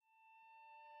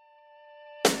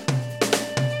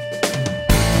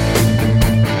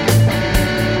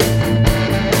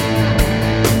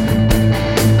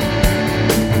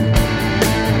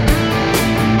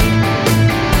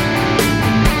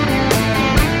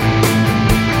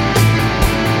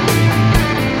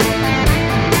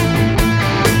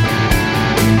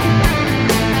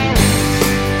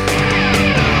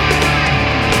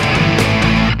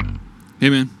Hey,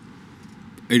 man.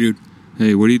 Hey, dude.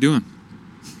 Hey, what are you doing?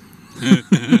 I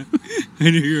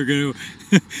knew you were going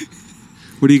to.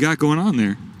 What do you got going on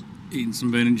there? Eating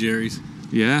some Ben & Jerry's.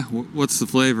 Yeah? What's the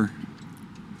flavor?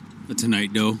 The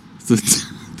Tonight Dough.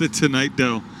 The Tonight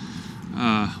Dough.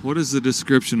 What is the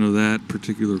description of that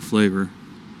particular flavor?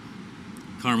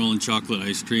 Caramel and chocolate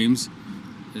ice creams.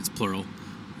 It's plural.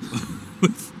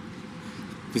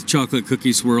 with chocolate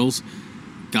cookie swirls,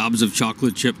 gobs of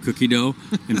chocolate chip cookie dough,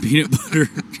 and peanut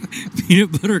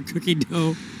butter cookie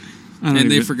dough. And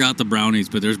they forgot the brownies,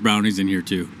 but there's brownies in here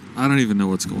too. I don't even know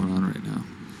what's going on right now.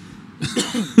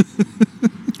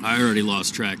 I already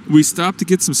lost track. We stopped to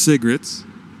get some cigarettes.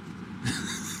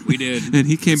 We did. And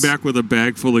he came back with a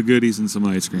bag full of goodies and some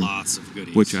ice cream. Lots of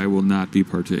goodies. Which I will not be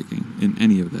partaking in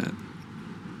any of that.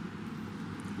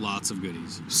 Lots of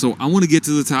goodies. So I want to get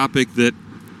to the topic that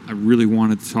I really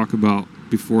wanted to talk about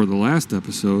before the last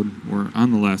episode, or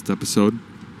on the last episode.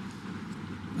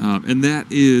 And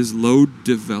that is load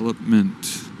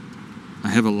development. I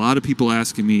have a lot of people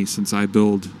asking me, since I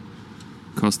build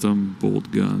custom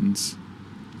bolt guns,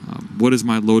 what is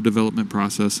my load development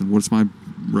process and what's my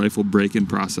rifle break-in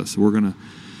process? So we're going to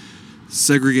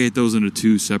segregate those into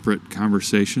two separate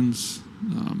conversations.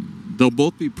 They'll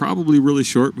both be probably really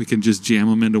short. We can just jam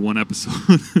them into one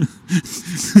episode.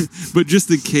 But just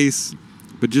in case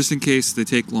they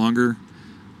take longer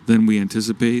than we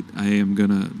anticipate, I am going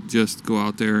to just go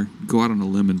out on a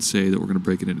limb and say that we're going to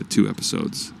break it into two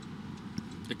episodes.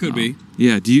 It could be.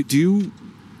 Yeah. Do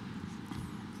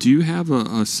you have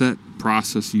a set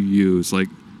process you use? Like,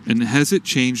 and has it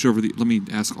changed over the... Let me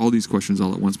ask all these questions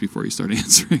all at once before you start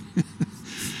answering.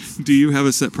 Do you have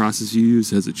a set process you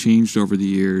use? Has it changed over the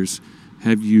years?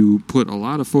 Have you put a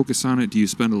lot of focus on it? Do you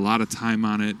spend a lot of time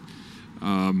on it?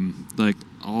 Like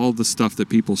all the stuff that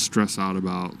people stress out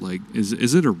about, like,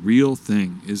 is it a real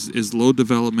thing? Is load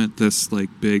development this like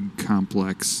big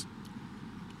complex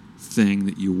thing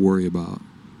that you worry about?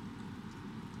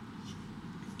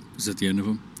 Is that the end of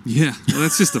them? Yeah, well,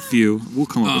 that's just a few. We'll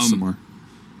come up with some more.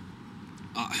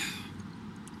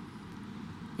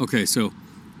 Okay, so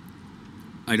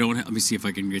I don't have... Let me see if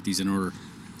I can get these in order.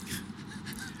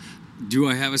 Do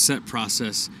I have a set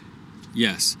process?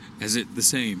 Yes. Is it the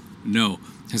same? No.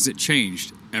 Has it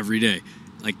changed every day?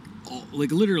 Like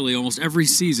literally almost every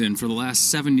season for the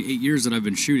last 7 to 8 years that I've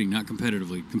been shooting, not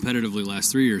competitively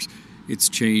last 3 years, it's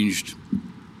changed.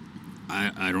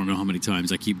 I don't know how many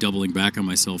times. I keep doubling back on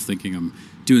myself thinking I'm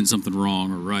doing something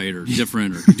wrong or right or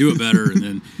different or do it better, and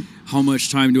then how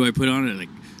much time do I put on it? Like,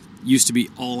 used to be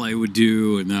all I would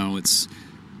do, and now it's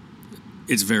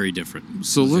very different.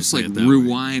 So let's like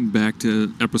rewind back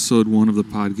to episode 1 of the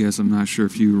podcast. I'm not sure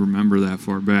if you remember that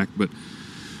far back, but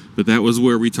that was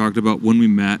where we talked about when we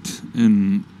met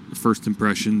and first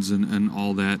impressions and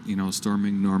all that,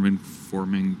 storming, Norman,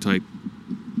 forming type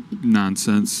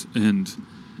nonsense. And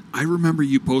I remember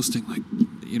you posting like,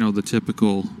 the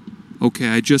typical, okay,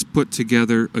 I just put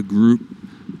together a group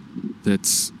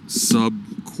that's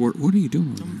what are you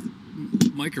doing over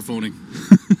there? Microphoning.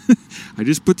 I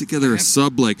just put together a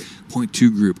sub like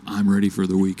 0.2 group. I'm ready for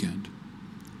the weekend.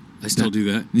 I still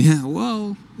do that. Yeah,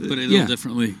 well, but a little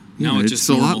differently. Now it's just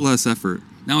a lot less effort.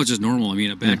 Now it's just normal. I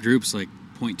mean, a bad group's like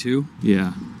 0.2.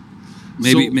 Yeah.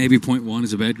 Maybe 0.1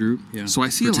 is a bad group. Yeah. So I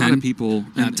see a lot of people...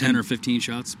 Not 10 or 15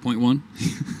 shots, 0.1.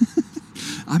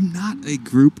 I'm not a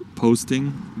group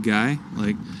posting guy.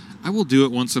 Like, I will do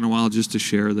it once in a while just to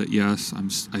share that, yes, I'm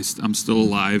still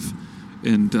alive.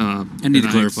 And I need to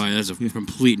clarify, that's a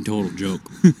complete and total joke.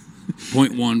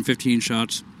 0.1, 15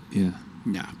 shots. Yeah.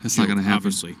 Nah. That's not going to happen.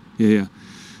 Obviously. Yeah.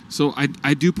 So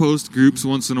I do post groups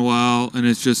once in a while, and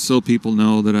it's just so people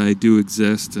know that I do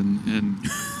exist, and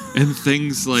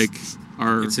things like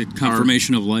are... It's a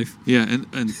confirmation of life. Yeah,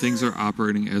 and things are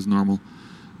operating as normal.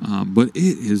 But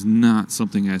it is not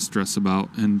something I stress about.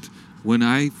 And when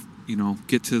I,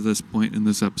 get to this point in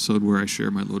this episode where I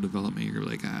share my load development, you're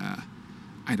like,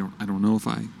 I don't know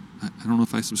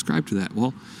if I subscribe to that.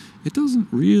 Well, it doesn't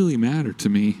really matter to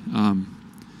me,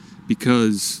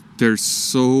 because it's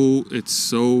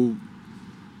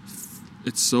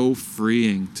so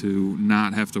freeing to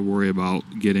not have to worry about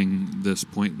getting this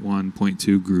 0.1,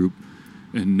 0.2 group,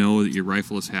 and know that your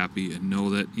rifle is happy, and know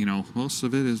that most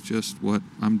of it is just what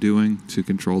I'm doing to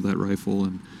control that rifle,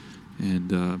 and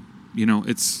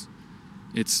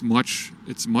it's much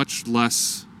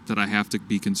less that I have to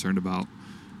be concerned about,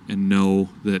 and know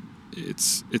that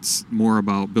it's more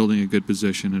about building a good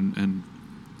position and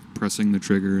pressing the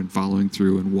trigger and following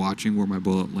through and watching where my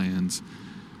bullet lands,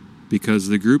 because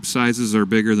the group sizes are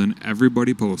bigger than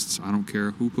everybody posts. I don't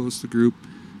care who posts the group.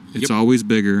 It's always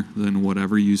bigger than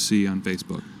whatever you see on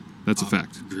Facebook. That's a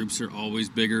fact. Groups are always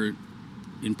bigger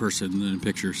in person than in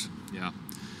pictures. Yeah.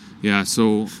 Yeah,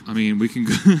 so, I mean, we can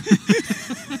go...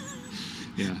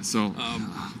 Yeah, so,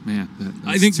 man.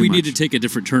 I think we need to take a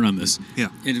different turn on this. Yeah.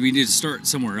 And we need to start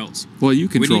somewhere else. Well, you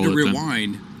control it. We need to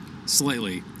rewind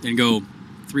slightly and go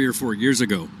 3 or 4 years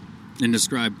ago and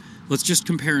describe... Let's just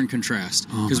compare and contrast.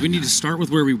 Because we need to start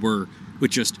with where we were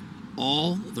with just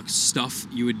all the stuff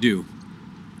you would do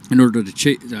in order to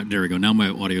chase... there we go. Now my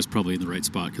audio is probably in the right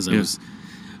spot because I was...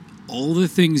 All the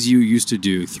things you used to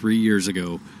do 3 years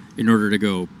ago in order to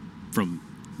go from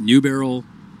new barrel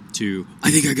to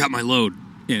I think I got my load,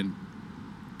 and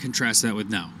contrast that with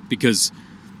now. Because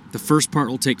the first part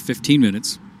will take 15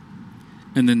 minutes,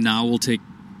 and then now will take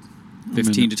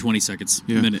 15 to 20 seconds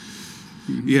a minute.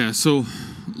 Yeah, so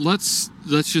let's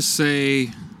just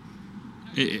say,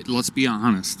 let's be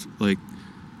honest. Like,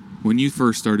 when you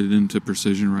first started into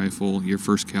precision rifle, your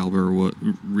first caliber, what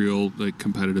real like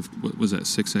competitive? What was that?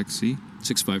 6XC?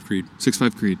 6.5 Creed.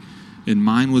 6.5 Creed, and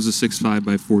mine was a 6.5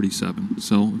 by 47.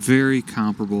 So very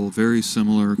comparable, very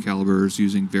similar calibers,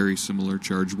 using very similar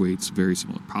charge weights, very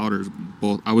similar powders.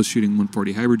 Both I was shooting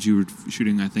 140 hybrids. You were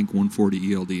shooting, I think, 140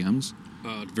 ELDMs.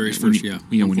 Very first,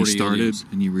 when you started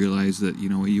ELDMs. and you realized that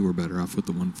you were better off with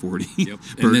the 140. Yep.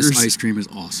 And this ice cream is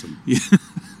awesome. Yeah.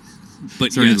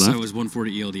 But yes, I was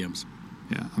 140 ELDMs.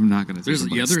 Yeah, I'm not going to. There's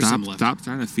some left. Stop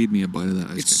trying to feed me a bite of that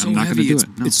ice cream. I'm not going to do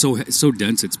it. No. It's so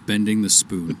dense. It's bending the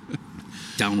spoon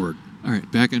downward. All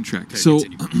right, back on track. Okay,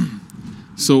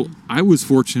 so I was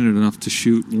fortunate enough to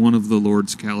shoot one of the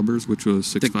Lord's calibers, which was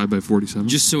 6.5 by 47.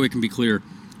 Just so it can be clear,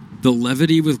 the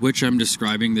levity with which I'm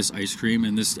describing this ice cream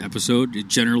in this episode, it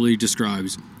generally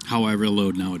describes how I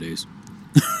reload nowadays.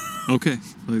 Okay,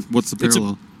 like, what's the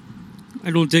parallel?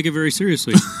 I don't take it very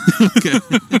seriously. Okay.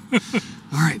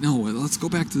 All right, no, let's go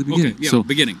back to the beginning. Okay, yeah,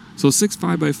 beginning. So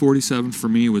 6.5 by 47 for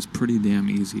me was pretty damn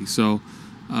easy. So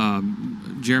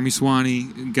Jeremy Swanee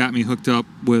got me hooked up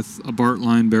with a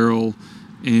Bartline barrel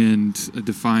and a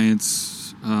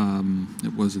Defiance.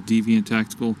 It was a Deviant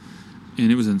Tactical,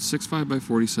 and it was in 6.5 by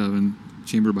 47,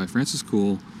 chambered by Francis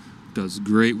Cool. Does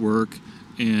great work,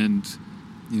 and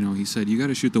he said you got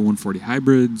to shoot the 140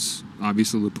 hybrids.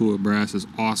 Obviously, Lapua brass is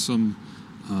awesome.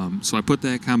 So I put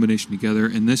that combination together,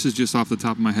 and this is just off the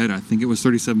top of my head. I think it was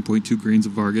 37.2 grains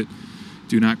of Varget.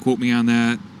 Do not quote me on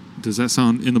that. Does that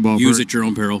sound in the ballpark? Use at your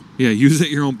own peril. Yeah, use it at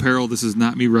your own peril. This is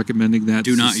not me recommending that.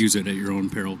 Do not use it at your own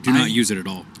peril. Do not use it at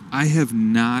all. I have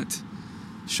not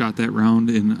shot that round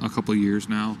in a couple of years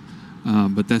now,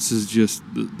 but this is just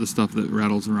the stuff that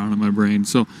rattles around in my brain.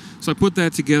 So I put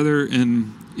that together,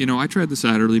 and I tried the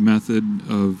Satterley method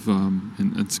of,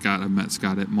 and Scott. I've met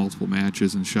Scott at multiple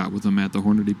matches and shot with him at the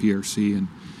Hornady PRC, and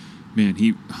man,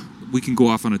 we can go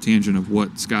off on a tangent of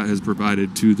what Scott has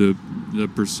provided to the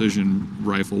precision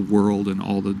rifle world and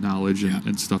all the knowledge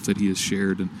and stuff that he has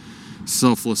shared, and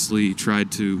selflessly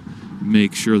tried to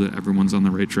make sure that everyone's on the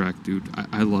right track. Dude,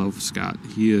 I love Scott.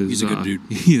 He's a good dude.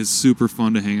 He is super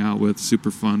fun to hang out with,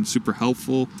 super fun, super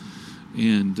helpful,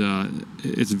 and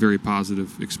it's a very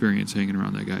positive experience hanging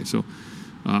around that guy. So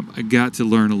I got to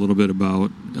learn a little bit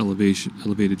about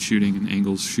elevated shooting and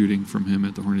angles shooting from him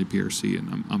at the Hornady PRC,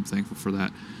 and I'm thankful for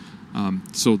that.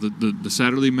 So the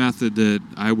Satterley method that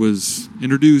I was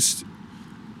introduced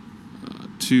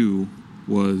to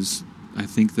was, I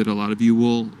think that a lot of you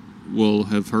will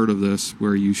have heard of this,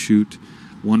 where you shoot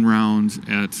one round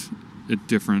at a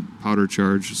different powder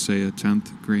charge, say a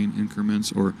 10th grain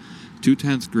increments or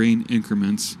 2/10 grain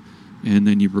increments, and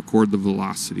then you record the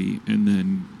velocity, and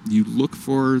then you look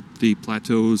for the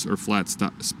plateaus or flat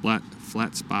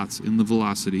spots in the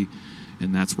velocity,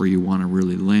 and that's where you want to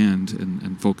really land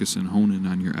and focus and hone in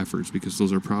on your efforts, because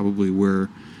those are probably where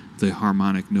the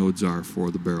harmonic nodes are for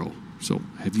the barrel. So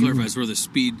have you clarifies where the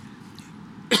speed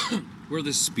where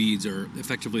the speeds are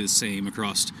effectively the same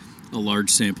across a large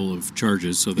sample of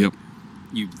charges, so that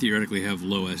you theoretically have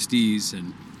low SDs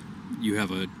and you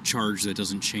have a charge that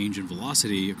doesn't change in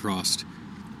velocity across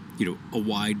a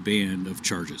wide band of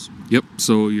charges. Yep.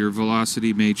 So your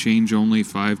velocity may change only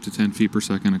 5 to 10 feet per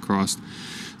second across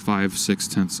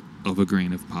 5/6 of a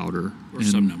grain of powder, or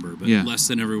some number, but less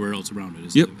than everywhere else around it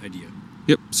is the idea.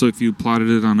 Yep. So if you plotted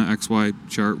it on an XY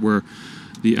chart where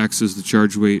the X is the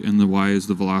charge weight and the Y is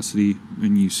the velocity,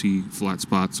 and you see flat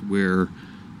spots where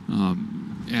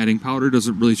adding powder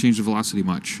doesn't really change the velocity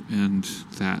much, and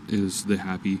that is the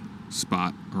happy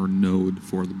spot or node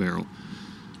for the barrel.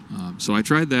 So I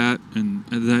tried that, and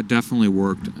that definitely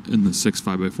worked in the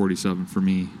 6.5 by 47 for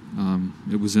me.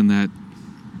 It was in that,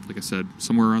 like I said,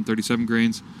 somewhere around 37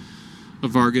 grains. a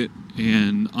Varget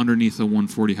and underneath a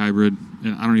 140 hybrid,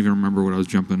 and I don't even remember what I was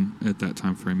jumping at that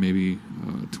time frame, maybe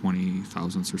 20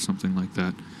 thousandths or something like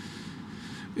that.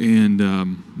 And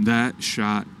that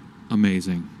shot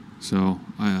amazing. So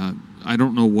I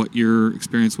don't know what your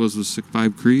experience was with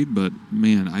 6.5 Creed, but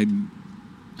man,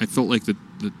 I felt like that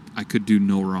I could do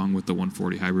no wrong with the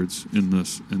 140 hybrids in the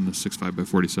 6.5 by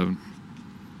 47.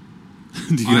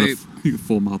 Do you got a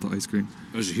full mouth of ice cream?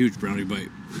 That was a huge brownie bite.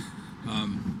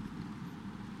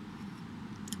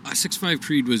 A 6.5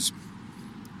 Creed was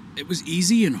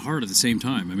easy and hard at the same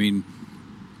time. I mean,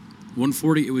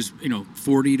 140, it was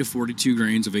 40 to 42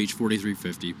 grains of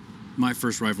H4350. My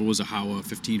first rifle was a Howa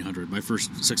 1500, my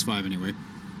first 6.5 anyway,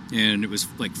 and it was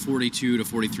like 42 to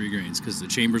 43 grains because the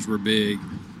chambers were big,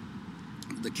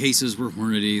 the cases were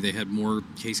Hornady, they had more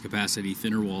case capacity,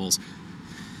 thinner walls.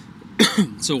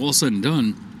 So all said and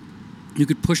done, you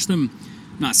could push them.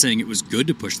 Not saying it was good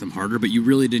to push them harder, but you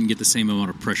really didn't get the same amount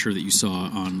of pressure that you saw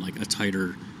on like a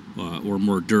tighter or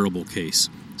more durable case.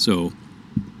 So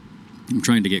I'm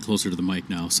trying to get closer to the mic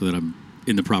now so that I'm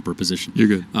in the proper position. You're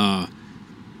good.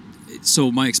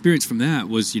 So my experience from that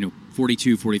was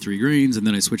 42, 43 grains, and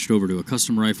then I switched over to a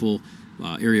custom rifle.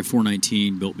 Area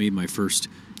 419 built me my first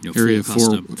Area full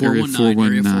custom. 419.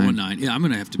 Area 419. Yeah, I'm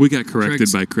going to have to... We got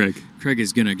corrected by Craig. Craig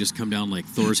is going to just come down like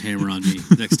Thor's hammer on me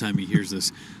next time he hears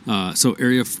this. So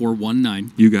Area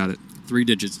 419. You got it. 3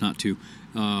 digits, not 2.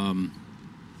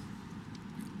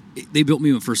 They built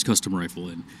me my first custom rifle,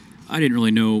 and I didn't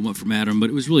really know much from Adam, but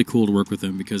it was really cool to work with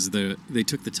them because they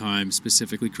took the time,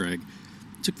 specifically Craig,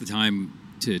 took the time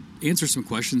to answer some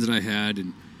questions that I had.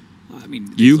 And I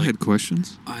mean... You had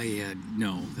questions? I had...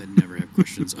 No, I never had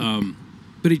questions.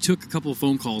 But he took a couple of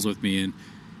phone calls with me and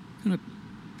kind of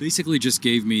basically just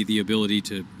gave me the ability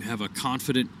to have a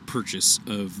confident purchase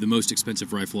of the most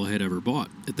expensive rifle I had ever bought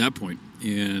at that point.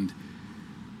 And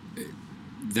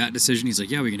that decision, he's like,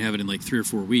 yeah, we can have it in like 3 or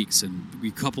 4 weeks. And we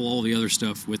couple all the other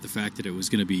stuff with the fact that it was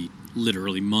going to be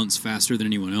literally months faster than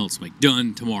anyone else. I'm like,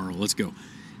 done, tomorrow, let's go.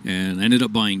 And I ended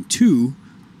up buying 2,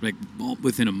 like all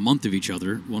within a month of each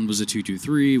other. One was a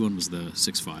 223, one was the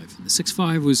 6.5. And the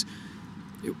 6.5 was...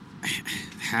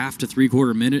 half to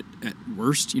 3/4 minute at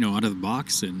worst, out of the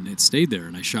box, and it stayed there,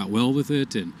 and I shot well with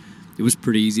it, and it was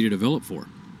pretty easy to develop for.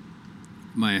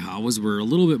 My Howas were a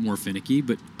little bit more finicky,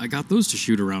 but I got those to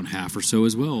shoot around half or so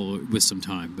as well with some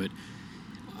time. But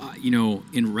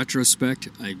in retrospect,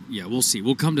 we'll see.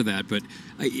 We'll come to that, but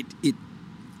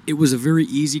it was a very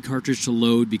easy cartridge to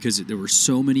load because there were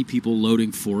so many people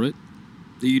loading for it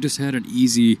that you just had an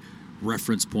easy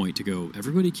reference point to go.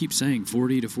 Everybody keeps saying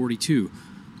 40 to 42.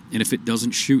 And if it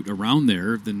doesn't shoot around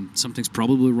there, then something's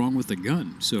probably wrong with the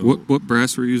gun. So what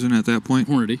brass were you using at that point?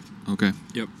 Hornady. Okay.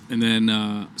 Yep. And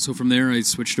then so from there, I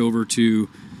switched over to...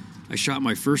 I shot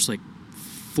my first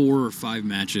 4 or 5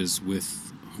 matches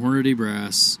with Hornady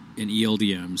brass and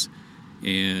ELDMs,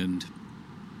 and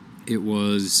it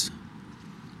was...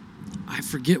 I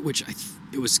forget which...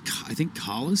 it was, I think,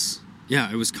 Collis?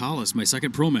 Yeah, it was Collis, my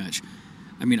second pro match.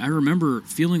 I mean, I remember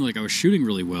feeling like I was shooting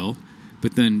really well,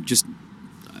 but then just...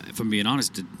 if I'm being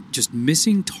honest, just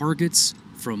missing targets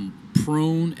from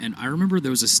prone. And I remember there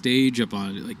was a stage up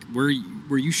on where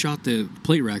you shot the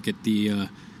plate rack at the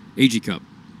AG Cup,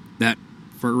 that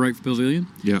far right pavilion.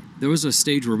 Yeah, there was a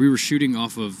stage where we were shooting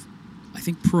off of, I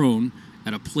think, prone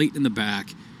at a plate in the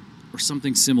back or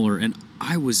something similar. And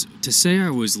to say I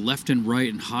was left and right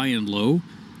and high and low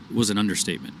was an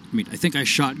understatement. I mean, I think I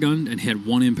shotgunned and had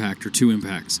 1 impact or 2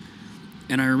 impacts.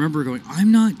 And I remember going,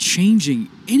 I'm not changing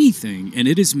anything, and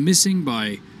it is missing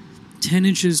by 10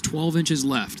 inches, 12 inches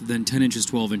left, then 10 inches,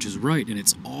 12 inches right, and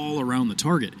it's all around the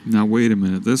target. Now, wait a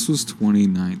minute. This was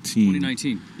 2019.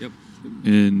 2019, yep.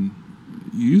 And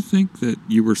you think that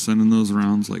you were sending those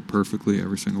rounds perfectly,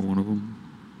 every single one of them?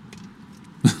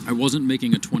 I wasn't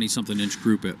making a 20-something inch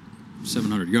group at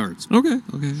 700 yards. Okay,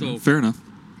 so fair enough.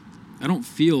 I don't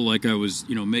feel like I was,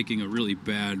 making a really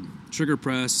bad trigger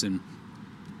press, and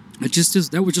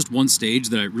that was just one stage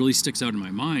that really sticks out in my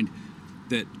mind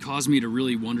that caused me to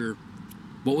really wonder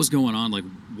what was going on.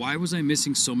 Why was I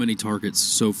missing so many targets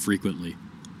so frequently?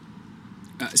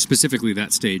 Specifically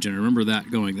that stage. And I remember that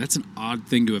going, that's an odd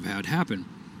thing to have had happen.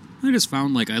 I just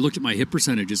found, I looked at my hit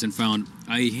percentages and found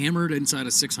I hammered inside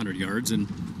of 600 yards and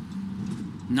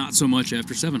not so much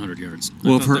after 700 yards.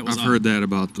 Well, I've heard that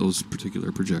about those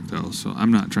particular projectiles, so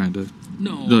I'm not trying to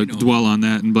dwell on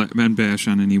that and bash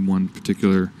on any one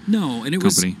particular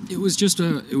company. It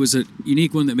was a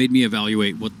unique one that made me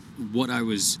evaluate what I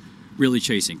was really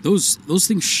chasing. Those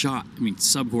things shot,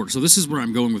 sub-quarter. So this is where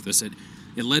I'm going with this.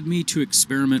 It led me to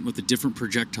experiment with a different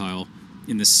projectile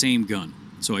in the same gun.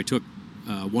 So I took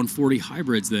 140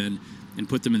 hybrids then and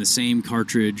put them in the same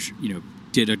cartridge,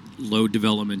 did a load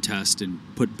development test and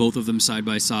put both of them side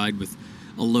by side with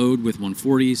a load with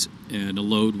 140s and a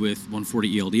load with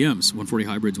 140 ELDMs, 140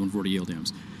 hybrids, 140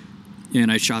 ELDMs.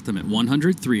 And I shot them at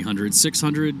 100, 300,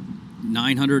 600,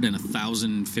 900, and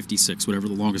 1,056, whatever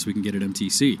the longest we can get at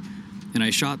MTC. And I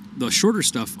shot the shorter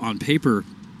stuff on paper,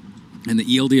 and the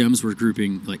ELDMs were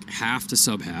grouping like half to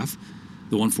sub-half.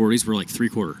 The 140s were like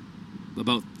three-quarter,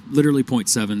 about literally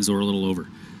 0.7s or a little over.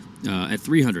 At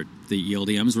 300, the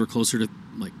ELDMs were closer to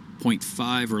like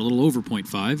 0.5 or a little over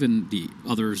 0.5, and the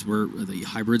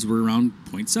hybrids were around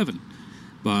 0.7.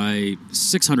 By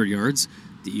 600 yards,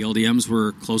 the ELDMs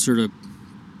were closer to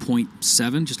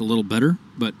 0.7, just a little better,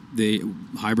 but the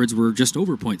hybrids were just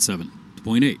over 0.7 to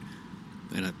 0.8.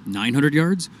 At 900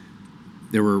 yards,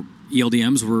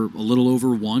 ELDMs were a little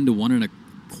over 1 to 1.25,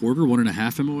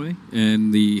 1.5 MOA,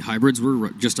 and the hybrids were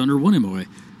just under 1 MOA.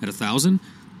 At 1,000,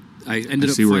 I ended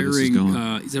up firing.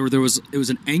 It was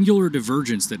an angular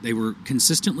divergence that they were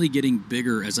consistently getting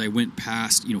bigger as I went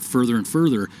past, further and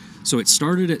further. So it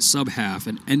started at sub half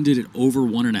and ended at over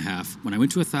 1.5. When I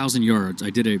went to 1,000 yards, I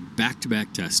did a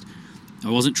back-to-back test. I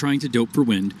wasn't trying to dope for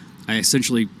wind. I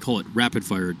essentially call it rapid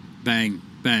fired, bang,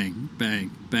 bang,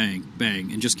 bang, bang,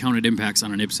 bang, and just counted impacts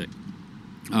on an IPSC.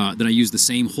 Then I used the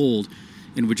same hold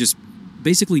and would just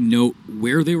basically note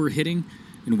where they were hitting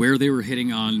and where they were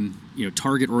hitting on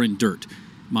target or in dirt.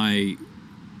 My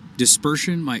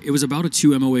dispersion, it was about a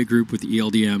 2 MOA group with the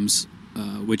ELDMs,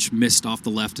 which missed off the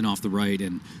left and off the right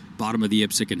and bottom of the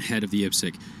IPSC and head of the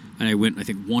IPSC. And I went, I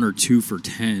think, 1 or 2 for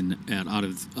 10 out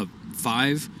of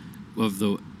 5 of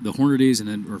the Hornadies,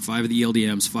 or 5 of the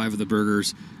ELDMs, 5 of the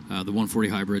Burgers, the 140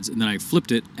 hybrids. And then I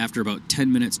flipped it after about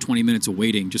 10 minutes, 20 minutes of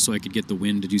waiting just so I could get the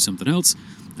wind to do something else.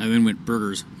 I then went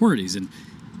Burgers, Hornadies. And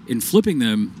in flipping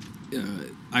them,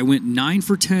 I went 9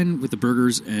 for 10 with the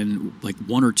Burgers and like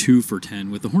 1 or 2 for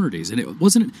 10 with the Hornadies. And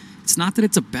it's not that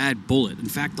it's a bad bullet. In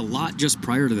fact, the lot just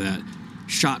prior to that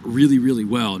shot really, really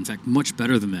well. In fact, much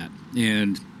better than that.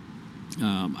 And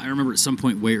I remember at some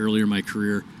point way earlier in my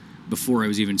career, before I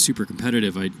was even super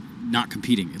competitive, not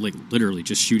competing, like literally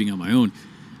just shooting on my own,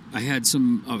 I had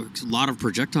a lot of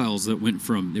projectiles that went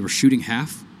from, they were shooting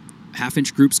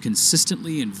half-inch groups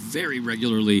consistently and very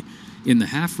regularly in the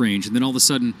half range. And then all of a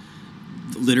sudden,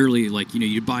 literally, like,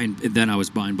 you'd buy, and then I was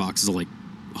buying boxes of like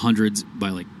hundreds by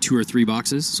like 2 or 3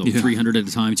 boxes, so 300 at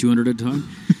a time, 200 at a time.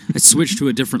 I switched to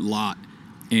a different lot,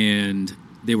 and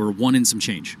they were 1 and some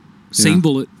change. Same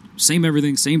bullet, same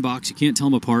everything, same box. You can't tell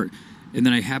them apart. And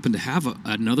then I happened to have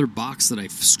another box that I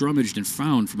scrummaged and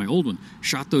found for my old one.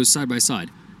 Shot those side by side.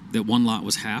 That one lot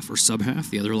was half or sub half.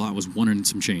 The other lot was 1 and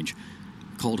some change.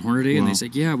 Called Hornady, and they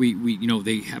said, yeah, we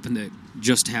they happened to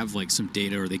just have like some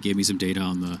data, or they gave me some data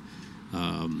on the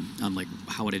on like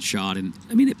how it had shot, and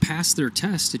I mean, it passed their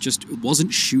test. It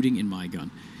wasn't shooting in my gun,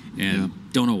 and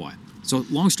don't know why. So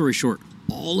long story short,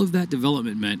 all of that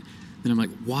development meant that I'm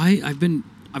like, why?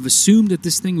 I've assumed that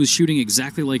this thing was shooting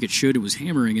exactly like it should. It was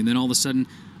hammering, and then all of a sudden,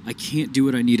 I can't do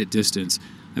what I need at distance.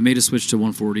 I made a switch to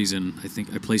 140s, and I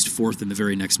think I placed 4th in the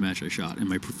very next match I shot in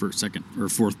my preferred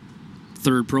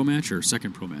third pro match or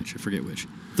second pro match. I forget which.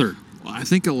 Third. Well, I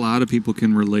think a lot of people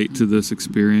can relate to this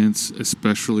experience,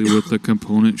 especially with the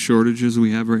component shortages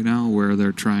we have right now, where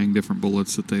they're trying different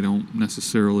bullets that they don't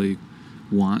necessarily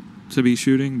want to be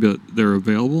shooting, but they're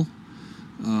available.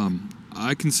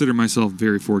 I consider myself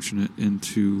very fortunate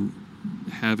into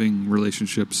having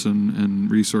relationships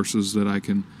and resources that I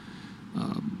can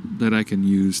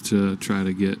use to try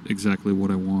to get exactly what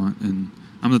I want. And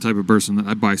I'm the type of person that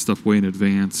I buy stuff way in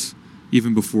advance,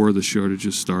 even before the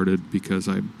shortages started, because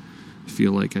I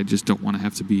feel like I just don't want to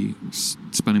have to be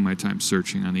spending my time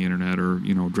searching on the internet or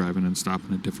driving and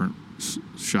stopping at different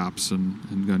shops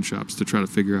and gun shops to try to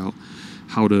figure out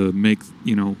how to make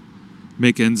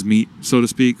ends meet, so to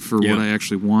speak, for what I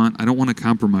actually want. I don't want to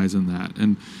compromise in that.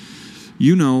 And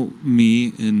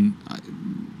me, and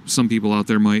some people out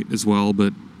there might as well,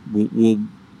 but we'll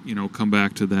come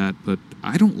back to that. But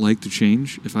I don't like to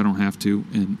change if I don't have to,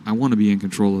 and I want to be in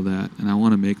control of that, and I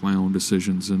want to make my own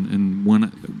decisions and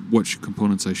what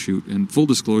components I shoot. And full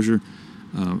disclosure,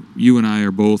 you and I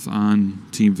are both on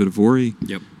Team Vitivori.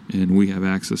 Yep. And we have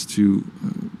access to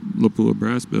Lapula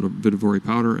brass, Vitivori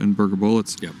powder, and Burger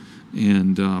bullets. Yep.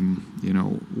 And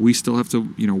we still have to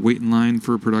wait in line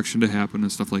for production to happen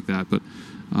and stuff like that. But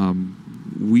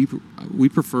we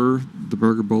prefer the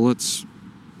Burger bullets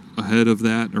ahead of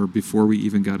that, or before we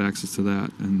even got access to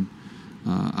that. And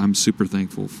I'm super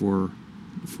thankful for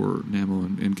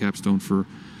NAMO and Capstone for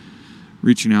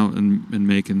reaching out and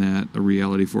making that a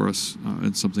reality for us.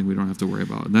 It's something we don't have to worry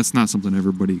about, and that's not something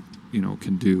everybody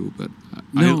can do. But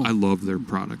No. I love their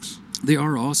products. They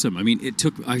are awesome. I mean,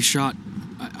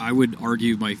 I would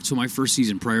argue my first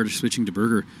season prior to switching to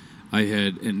Burger, I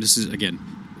had, and this is again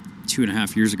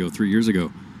 2.5 years ago, 3 years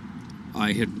ago,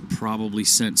 I had probably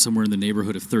sent somewhere in the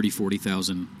neighborhood of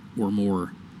 40,000 or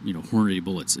more, Hornady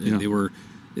bullets.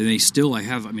 And I still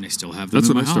have them That's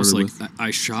in what my I house. started Like with.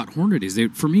 I shot Hornadies.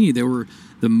 For me, they were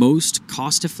the most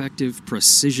cost-effective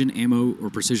precision ammo or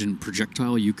precision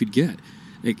projectile you could get.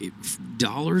 Like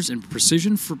dollars and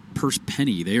precision per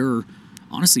penny. They are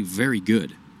honestly very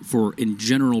good in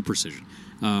general precision.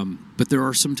 But there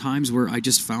are some times where I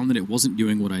just found that it wasn't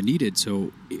doing what I needed.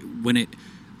 So let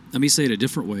me say it a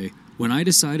different way. When I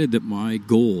decided that my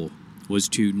goal was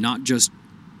to not just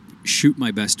shoot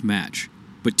my best match,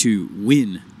 but to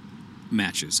win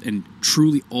matches and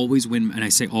truly always win, and I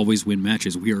say always win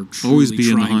matches, we are truly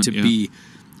trying to be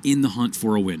in the hunt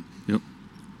for a win. Yep.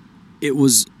 It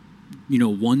was,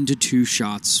 1 to 2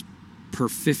 shots per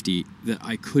 50 that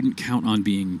I couldn't count on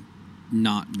being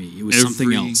not me. It was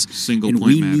something else. Single and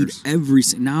point we matters.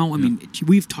 Need now. I mean,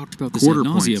 we've talked about this ad Quarter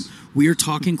nauseum. points. We are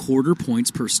talking quarter points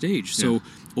per stage. So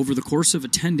over the course of a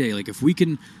 10-day, like if we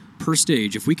can per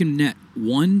stage, if we can net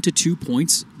 1 to 2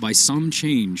 points by some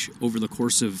change over the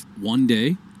course of one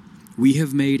day, we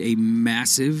have made a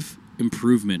massive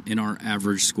improvement in our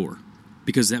average score,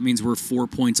 because that means we're 4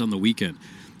 points on the weekend.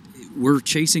 We're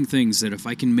chasing things that if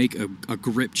I can make a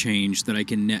grip change that I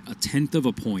can net 1/10 of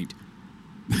a point,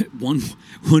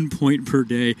 one point per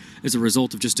day as a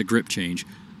result of just a grip change,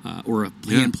 or a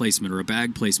hand placement, or a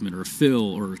bag placement, or a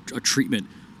fill, or a treatment,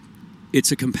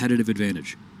 it's a competitive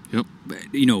advantage. Yep.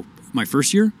 My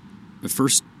first year, the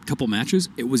first couple matches,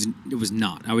 it was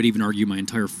not. I would even argue my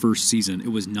entire first season,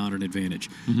 it was not an advantage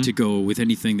to go with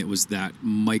anything that was that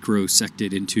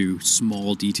microsected into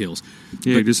small details.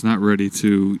 Yeah, you're just not ready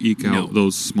to eke out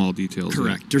those small details.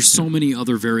 Correct. There's so many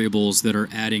other variables that are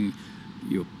adding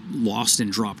lost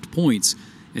and dropped points.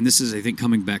 And this is, I think,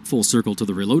 coming back full circle to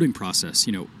the reloading process.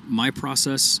 My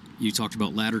process, you talked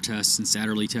about ladder tests and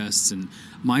Satterley tests, and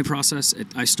my process,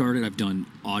 I've done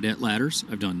audette ladders,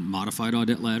 I've done modified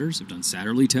audette ladders, I've done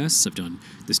Satterley tests, I've done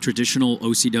this traditional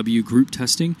OCW group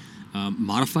testing,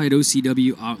 modified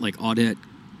OCW, like audette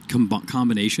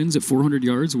combinations at 400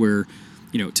 yards where,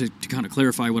 to kind of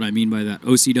clarify what I mean by that,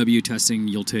 OCW testing,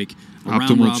 you'll take a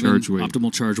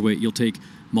optimal charge weight, you'll take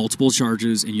multiple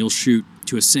charges, and you'll shoot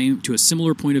to a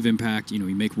similar point of impact. You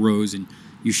make rows, and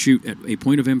you shoot at a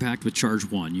point of impact with charge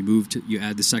 1. You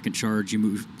add the second charge, you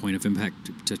move point of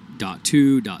impact to dot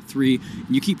 2, dot 3,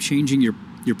 and you keep changing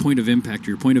your point of impact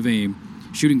or your point of aim,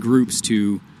 shooting groups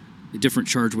to different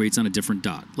charge weights on a different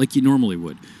dot, like you normally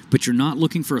would. But you're not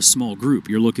looking for a small group.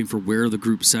 You're looking for where the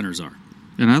group centers are.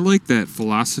 And I like that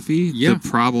philosophy. Yeah. The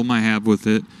problem I have with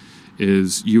it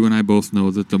is you and I both know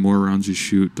that the more rounds you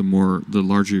shoot, the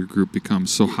larger your group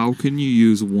becomes. So how can you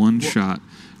use one shot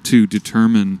to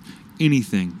determine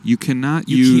anything? You cannot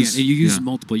use... You use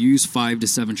multiple. You use 5 to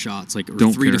 7 shots, or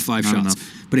Don't 3 care. to 5 Not shots.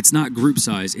 enough. But it's not group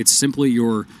size. It's simply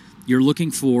you're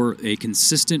looking for a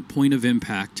consistent point of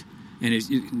impact. And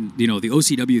the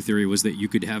OCW theory was that you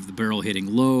could have the barrel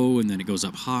hitting low, and then it goes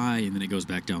up high, and then it goes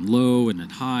back down low, and then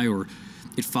high, or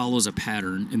it follows a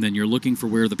pattern, and then you're looking for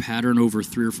where the pattern over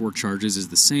 3 or 4 charges is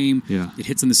the same. Yeah. It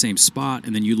hits in the same spot,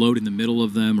 and then you load in the middle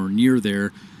of them or near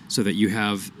there so that you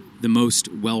have the most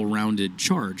well-rounded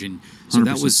charge. And so 100%.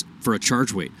 that was for a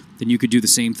charge weight. Then you could do the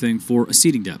same thing for a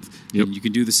seating depth. Yep. And you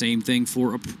can do the same thing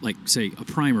for, say, a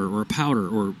primer or a powder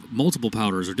or multiple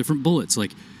powders or different bullets.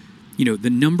 The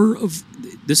number of...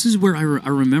 This is where I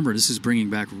remember, this is bringing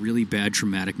back really bad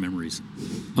traumatic memories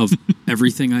of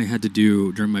everything I had to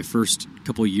do during my first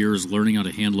couple of years learning how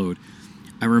to hand load.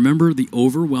 I remember the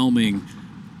overwhelming...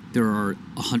 There are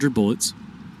 100 bullets.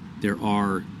 There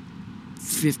are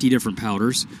 50 different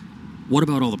powders. What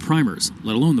about all the primers,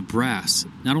 let alone the brass?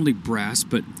 Not only brass,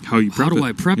 but how do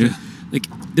I prep it?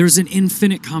 There's an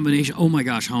infinite combination. Oh my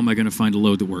gosh, how am I going to find a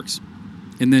load that works?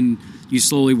 And then you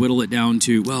slowly whittle it down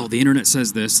to, well, the internet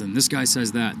says this, and this guy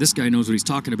says that. This guy knows what he's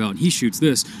talking about, and he shoots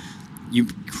this. You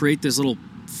create this little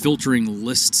filtering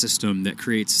list system that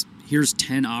creates, here's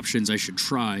 10 options I should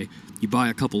try. You buy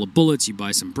a couple of bullets, you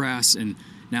buy some brass, and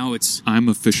now it's... I'm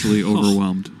officially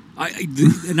overwhelmed.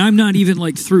 And I'm not even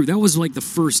through. That was the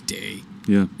first day.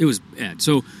 Yeah. It was bad.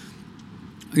 So,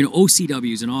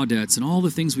 OCWs and audettes and all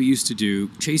the things we used to do,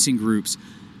 chasing groups,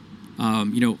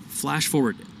 flash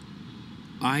forward.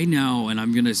 And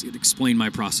I'm going to explain my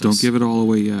process. Don't give it all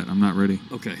away yet. I'm not ready.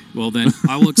 Okay. Well, then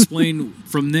I will explain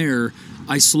from there.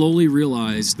 I slowly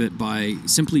realized that by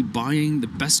simply buying the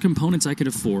best components I could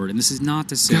afford, and this is not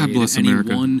to say God bless any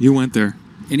America. one... You went there.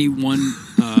 Any one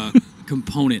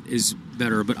component is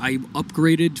better, but I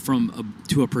upgraded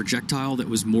to a projectile that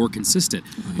was more consistent.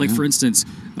 For instance,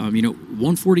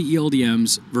 140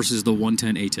 ELDMs versus the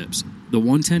 110 A-tips. The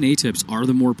 110 A-tips are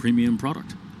the more premium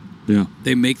product. Yeah.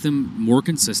 They make them more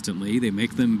consistently. They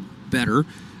make them better.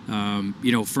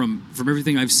 From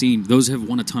everything I've seen, those have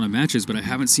won a ton of matches, but I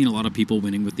haven't seen a lot of people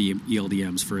winning with the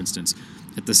ELDMs, for instance,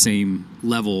 at the same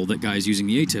level that guys using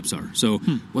the A-tips are. So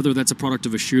whether that's a product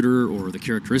of a shooter or the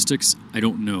characteristics, I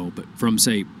don't know. But from,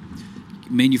 say,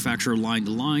 manufacturer line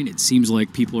to line, it seems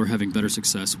like people are having better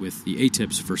success with the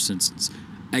A-tips, for instance.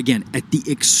 Again, at the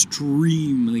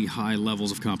extremely high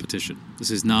levels of competition. This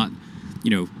is not,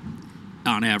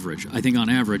 on average. I think on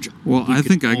average, I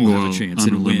think I can go out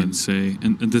on a limb and say,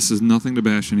 and this is nothing to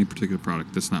bash any particular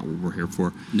product. That's not what we're here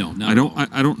for. No, not I don't. at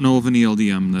all. I don't know of an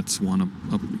ELDM that's won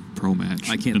a pro match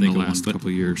in the last couple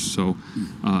of years. So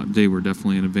they were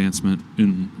definitely an advancement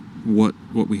in what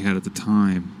we had at the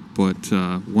time. But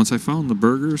once I found the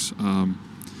burgers, I'm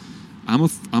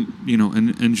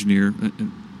an engineer.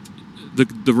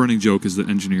 The running joke is that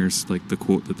engineers, like the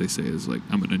quote that they say is like,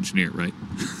 "I'm an engineer," right?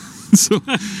 So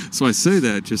I say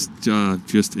that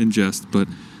just in jest, but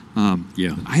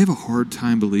I have a hard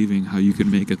time believing how you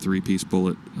can make a 3-piece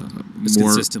bullet as more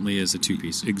consistently as a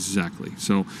 2-piece. Exactly.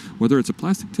 So whether it's a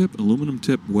plastic tip, aluminum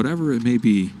tip, whatever it may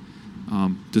be,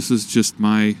 this is just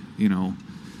my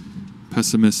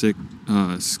pessimistic,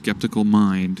 skeptical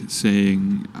mind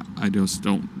saying I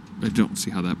don't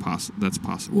see how that's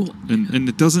possible. Well, and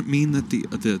it doesn't mean that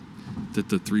the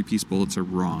 3-piece bullets are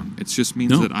wrong. It just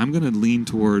means that I'm going to lean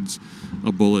towards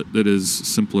a bullet that is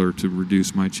simpler to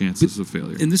reduce my chances of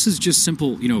failure. And this is just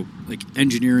simple, like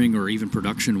engineering or even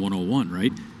production 101,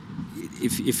 right?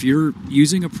 If you're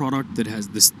using a product that has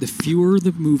the fewer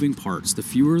the moving parts, the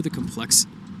fewer the complex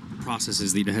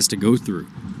processes that it has to go through,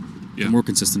 the more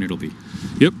consistent it'll be.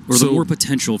 Yep. Or the more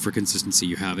potential for consistency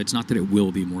you have. It's not that it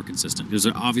will be more consistent. There's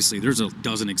a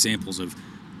dozen examples of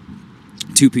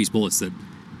 2-piece bullets that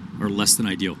are less than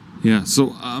ideal. Yeah,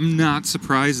 so I'm not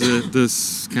surprised that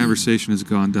this conversation has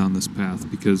gone down this path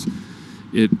because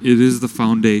it is the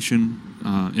foundation,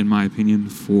 in my opinion,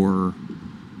 for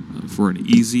an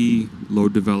easy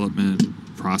load development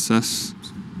process,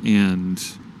 and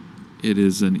it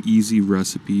is an easy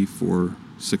recipe for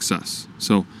success.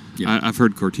 So I've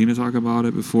heard Cortina talk about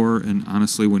it before, and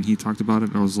honestly, when he talked about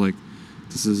it, I was like,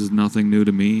 this is nothing new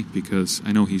to me because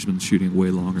I know he's been shooting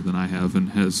way longer than I have and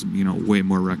has, way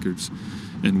more records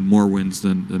and more wins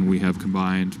than we have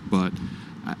combined. But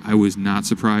I was not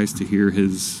surprised to hear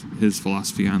his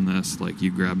philosophy on this. Like, you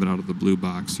grab it out of the blue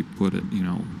box, you put it,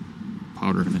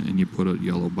 powder in it, and you put a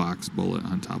yellow box bullet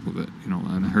on top of it.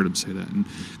 And I heard him say that. And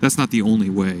that's not the only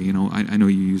way. I know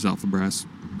you use Alpha Brass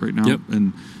right now,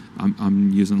 and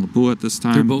I'm using Lapua at this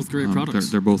time. They're both great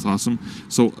products. They're both awesome.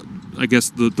 So I guess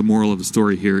the moral of the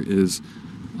story here is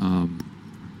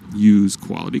use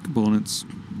quality components,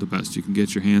 the best you can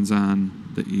get your hands on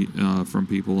from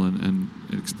people and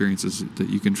experiences that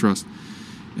you can trust.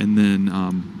 And then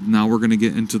now we're going to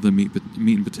get into the meat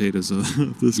and potatoes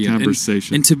of this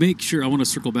conversation. And to make sure, I want to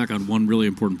circle back on one really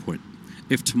important point.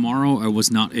 If tomorrow I was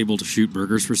not able to shoot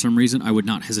burgers for some reason, I would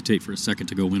not hesitate for a second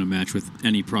to go win a match with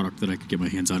any product that I could get my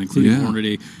hands on, including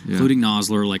Hornady, including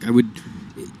Nosler. Like, I would,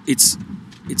 it's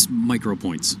micro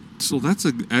points. So that's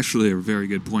actually a very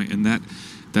good point, and that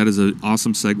is an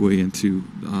awesome segue into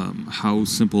how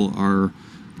simple our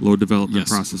load development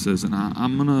process is. And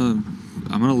I'm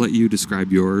gonna let you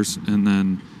describe yours, and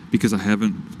then because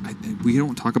we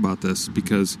don't talk about this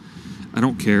because I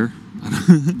don't care.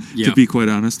 To be quite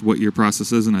honest, what your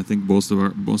process is, and I think most of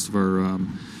our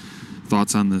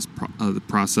thoughts on this the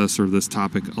process or this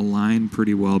topic align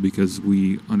pretty well because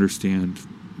we understand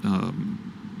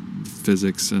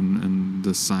physics and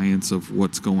the science of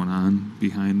what's going on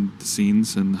behind the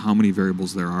scenes and how many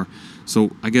variables there are.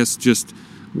 So I guess just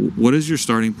what is your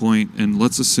starting point? And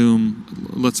let's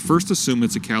first assume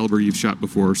it's a caliber you've shot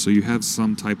before, so you have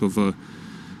some type of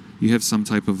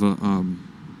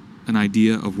an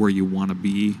idea of where you want to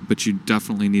be, but you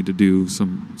definitely need to do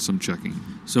some checking.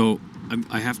 So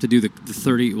I have to do the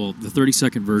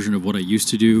 30-second version of what I used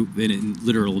to do in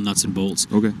literal nuts and bolts,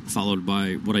 followed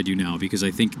by what I do now, because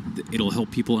I think it'll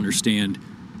help people understand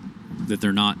that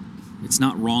it's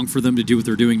not wrong for them to do what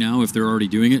they're doing now if they're already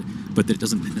doing it, but that it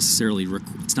doesn't necessarily,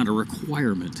 it's not a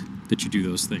requirement that you do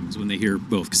those things when they hear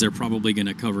both, because they're probably going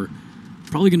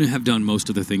to have done most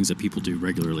of the things that people do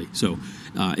regularly. So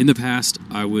in the past,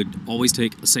 I would always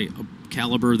take, say, a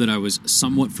caliber that I was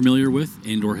somewhat familiar with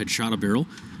and or had shot a barrel,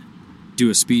 do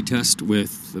a speed test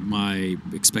with my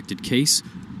expected case,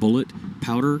 bullet,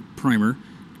 powder, primer,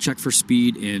 check for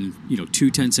speed in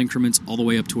 2/10 increments all the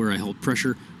way up to where I held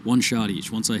pressure, one shot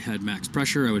each. Once I had max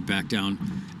pressure, I would back down,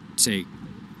 say,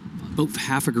 about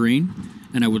half a grain,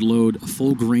 and I would load a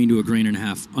full grain to a grain and a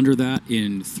half under that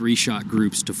in 3-shot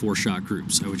groups to 4-shot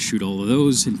groups. I would shoot all of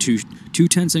those in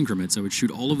 2/10 increments. I would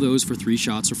shoot all of those for 3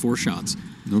 shots or 4 shots.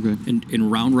 Okay. And in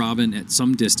round robin at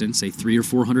some distance, say 300 or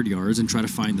 400 yards, and try to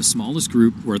find the smallest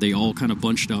group where they all kind of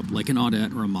bunched up like an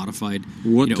audette or a modified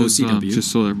OCW.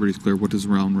 Just so everybody's clear, what does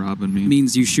round robin mean? It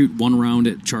means you shoot 1 round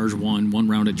at charge 1, 1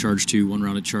 round at charge 2, 1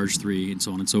 round at charge 3, and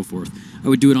so on and so forth. I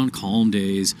would do it on calm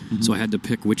days, so I had to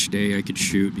pick which day I could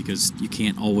shoot because you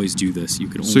can't always do this. You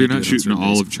could only so you're do not it on shooting certain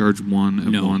all days. of charge 1 at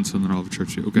No. once and then all of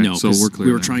charge 2. Okay, No, so we're clear.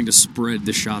 we were there. trying to spread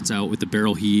the shots out with the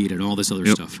barrel heat and all this other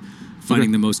Yep. stuff.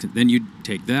 Finding the most. Then you'd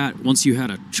take that. Once you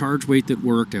had a charge weight that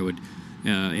worked, I would,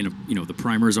 the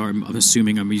primers are. I'm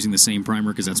assuming I'm using the same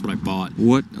primer because that's what I bought.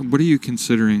 What are you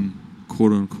considering,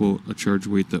 quote unquote, a charge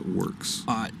weight that works?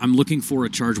 I'm looking for a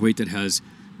charge weight that has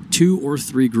 2 or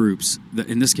 3 groups.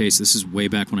 In this case, this is way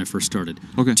back when I first started.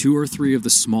 Okay. 2 or 3 of the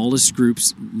smallest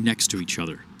groups next to each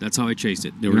other. That's how I chased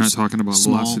it. You're not talking about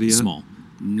velocity yet? Small.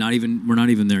 We're not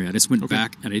even there yet. I just went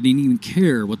back, and I didn't even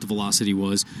care what the velocity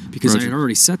was because I had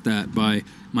already set that by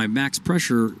my max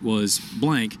pressure was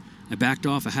blank. I backed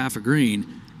off a half a grain.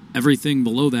 Everything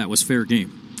below that was fair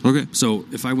game. Okay. So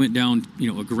if I went down,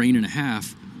 a grain and a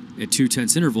half at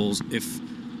 2/10 intervals, if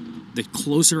the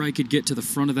closer I could get to the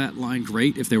front of that line,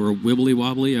 great. If they were wibbly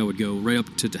wobbly, I would go right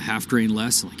up to half grain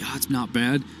less. Like, it's not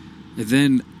bad. And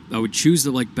then I would choose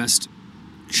the best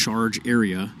charge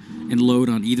area and load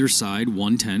on either side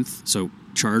 1/10. So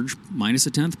charge minus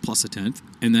a tenth plus a tenth,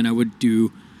 and then I would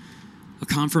do a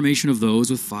confirmation of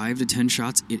those with 5 to 10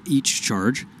 shots at each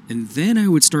charge, and then I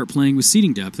would start playing with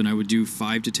seating depth, and I would do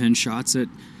 5 to 10 shots at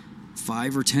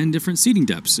 5 or 10 different seating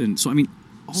depths. And so,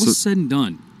 all said and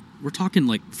done, we're talking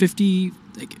 50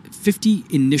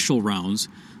 initial rounds,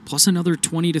 plus another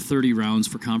 20 to 30 rounds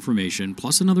for confirmation,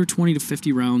 plus another 20 to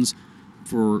 50 rounds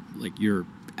for your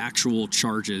actual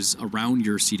charges around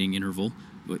your seating interval,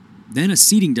 but then a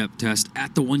seating depth test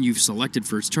at the one you've selected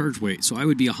for its charge weight. So I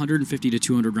would be 150 to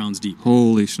 200 rounds deep.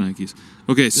 Holy shnikes.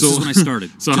 Okay, This is when I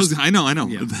started. I know.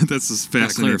 Yeah. That's just Gotta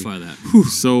fascinating. clarify that.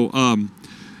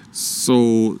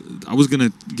 So I was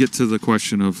going to get to the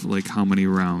question of how many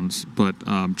rounds, but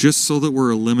just so that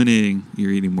we're eliminating,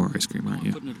 you're eating more ice cream, aren't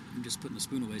you? I'm just putting a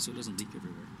spoon away so it doesn't leak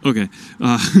everywhere. Okay,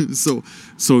 so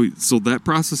that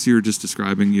process you were just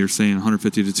describing, you're saying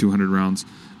 150 to 200 rounds,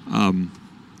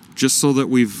 just so that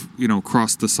we've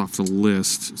crossed this off the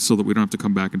list, so that we don't have to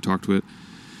come back and talk to it.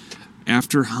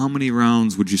 After how many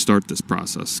rounds would you start this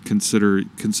process?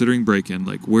 Considering break-in,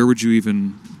 where would you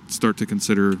even start to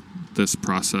consider this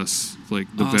process, the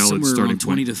valid starting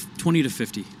point? 20 to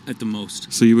 50 at the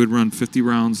most. So you would run 50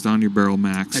 rounds down your barrel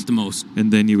max At the most.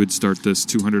 and then you would start this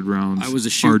 200 rounds I was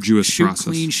a arduous shoot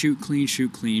process. shoot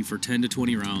clean for 10 to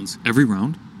 20 rounds. Every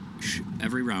round?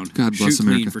 Every round. God bless shoot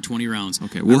America. clean for 20 rounds.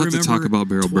 Okay, we'll I have to talk remember about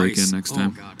barrel twice. break-in next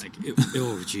time.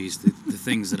 Oh, God. Geez. The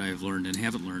things that I've learned and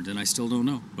haven't learned, and I still don't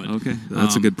know. But Okay,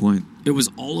 that's a good point. It was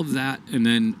all of that, and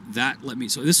then that let me...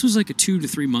 So this was a 2 to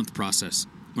 3 month process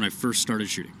when I first started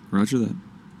shooting. Roger that.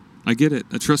 I get it.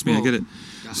 Trust me, I get it.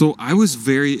 God. So I was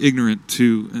very ignorant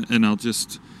to, and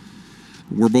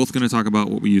we're both going to talk about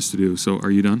what we used to do. So are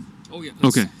you done? Oh, yeah.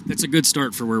 Okay. That's a good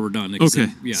start for where we're done. Okay.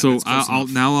 Yeah, So that's close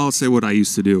enough. I'll say what I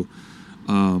used to do.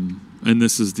 And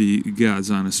this is the God's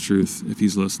honest truth, if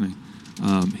he's listening,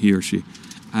 he or she.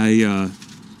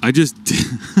 I just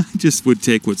I just would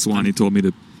take what Swanee told me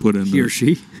to put in. He or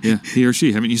she? Yeah, he or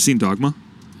she. Haven't you seen Dogma?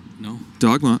 No.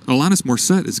 Dogma. Alanis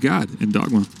Morissette is God in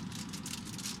Dogma.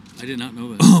 I did not know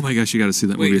that. Oh my gosh, you got to see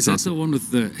that Wait, movie. is It's that awesome. the one with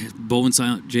the Bo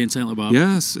and Jay and Silent Bob?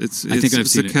 Yes, I think I've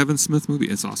it's seen a it. Kevin Smith movie.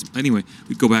 It's awesome. Anyway,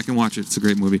 we go back and watch it. It's a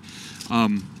great movie.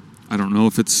 I don't know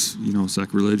if it's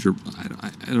sacrilege or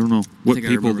I don't know what I think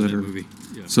people I remember that that are. movie.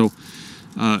 Yeah. So,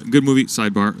 good movie.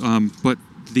 Sidebar. But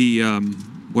the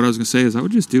what I was going to say is I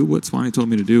would just do what Swanee told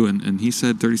me to do, and he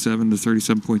said 37 to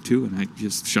 37.2, and I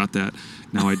just shot that.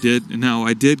 Now I did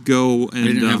go and I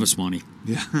didn't have a Swanee.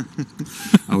 Yeah,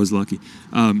 I was lucky.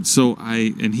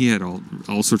 And he had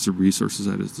all sorts of resources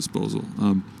at his disposal.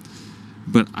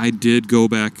 But I did go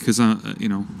back because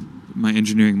my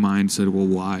engineering mind said, "Well,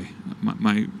 why?"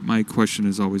 My question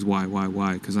is always why?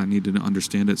 Because I need to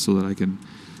understand it so that I can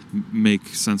make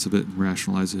sense of it and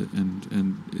rationalize it,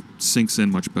 and it sinks in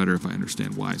much better if I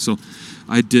understand why. So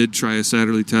I did try a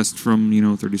Satterley test from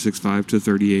 36.5 to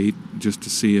 38 just to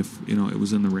see if it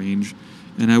was in the range.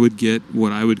 and I would get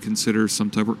what I would consider some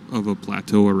type of a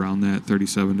plateau around that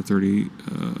 37 to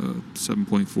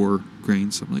 37.4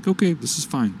 grains. So I'm like, okay, this is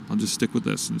fine. I'll just stick with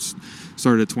this. And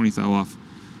started at 20 thou off.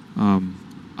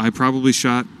 I probably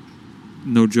shot,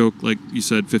 no joke, like you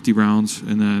said, 50 rounds,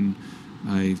 and then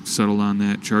I settled on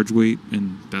that charge weight,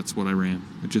 and that's what I ran.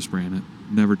 I just ran it.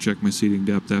 Never checked my seating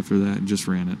depth after that, and just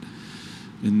ran it.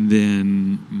 And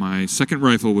then my second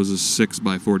rifle was a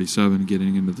 6x47,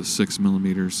 getting into the 6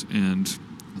 millimeters, and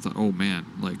I thought, oh man,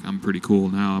 like I'm pretty cool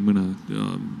now. I'm gonna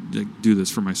do this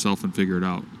for myself and figure it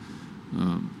out,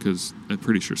 because I'm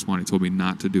pretty sure Swanee told me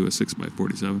not to do a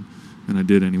 6x47, and I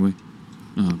did anyway.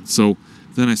 So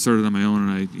then I started on my own,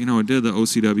 and I did the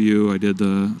OCW, I did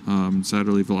the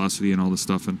Saturday velocity and all this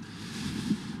stuff, and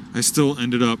I still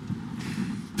ended up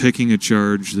picking a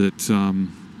charge that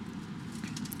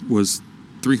was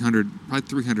 300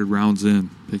 rounds in,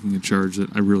 picking a charge that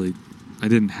I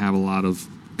didn't have a lot of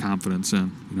confidence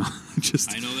in. I know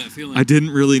that feeling. I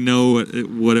didn't really know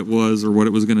what it was or what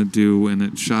it was going to do, and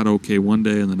it shot okay one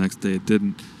day, and the next day it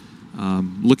didn't.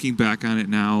 Looking back on it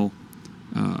now,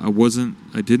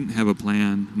 I didn't have a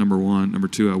plan, number one. Number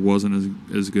two, I wasn't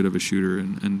as good of a shooter,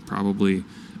 and probably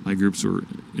my groups were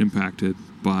impacted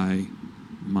by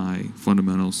my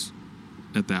fundamentals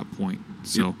at that point.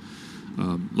 So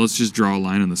let's just draw a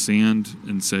line in the sand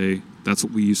and say that's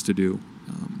what we used to do.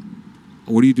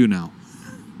 What do you do now?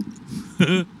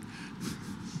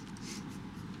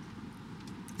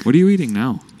 What are you eating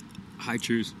now? High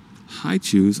chews. High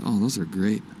chews? Oh, those are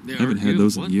great. I haven't had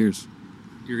those in years.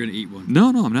 You're going to eat one. No,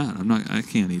 I'm not. I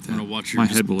can't eat that. I'm going to watch my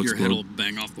head will your explode. head will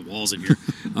bang off the walls in here.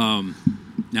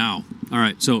 Now, all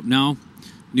right. So now,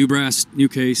 new brass, new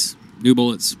case, new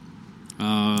bullets.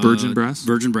 Virgin brass?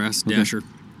 Virgin brass, okay. Dasher.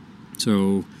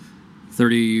 So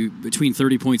between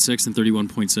 30.6 and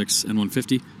 31.6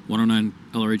 N150, 109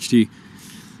 LRHT.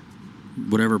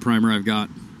 Whatever primer I've got,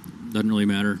 doesn't really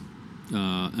matter.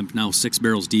 I'm now 6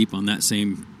 barrels deep on that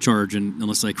same charge, and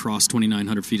unless I cross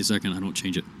 2,900 feet a second, I don't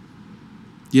change it.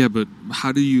 Yeah, but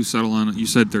how do you settle on it? You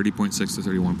said 30.6 to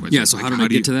 31.6. Yeah, so how did I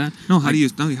get to that? No, how do you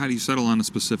settle on a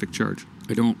specific charge?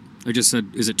 I don't. I just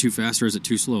said, is it too fast or is it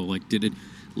too slow? Like, did it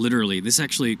literally? This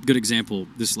actually, good example.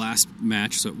 This last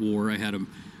match at War, I had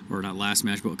or not last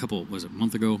match, but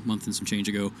a month and some change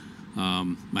ago.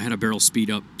 I had a barrel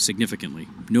speed up significantly.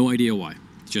 No idea why.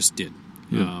 Just did.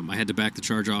 Yeah. I had to back the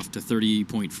charge off to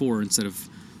 30.4 instead of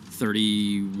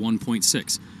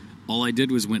 31.6. All I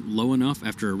did was went low enough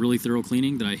after a really thorough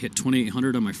cleaning that I hit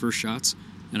 2,800 on my first shots,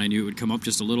 and I knew it would come up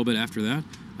just a little bit after that.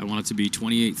 I want it to be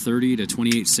 28.30 to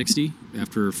 28.60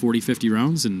 after 40, 50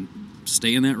 rounds and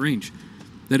stay in that range.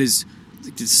 That is,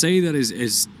 to say that is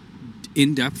as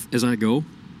in-depth as I go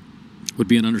would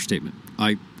be an understatement.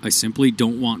 I simply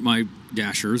don't want my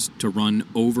dashers to run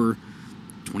over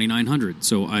 2,900,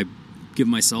 so I give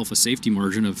myself a safety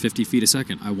margin of 50 feet a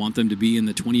second. I want them to be in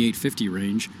the 28.50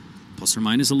 range, plus or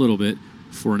minus a little bit,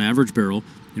 for an average barrel.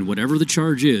 And whatever the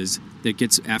charge is that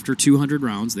gets after 200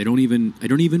 rounds, I don't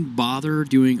even bother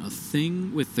doing a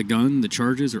thing with the gun, the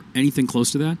charges, or anything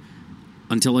close to that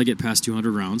until I get past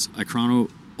 200 rounds. I chrono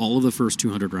all of the first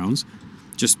 200 rounds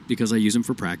just because I use them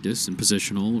for practice and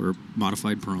positional or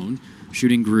modified prone,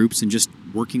 shooting groups, and just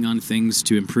working on things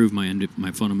to improve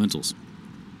my fundamentals.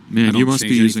 Man, you must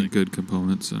be using good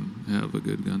components and have a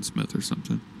good gunsmith or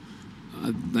something.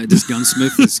 This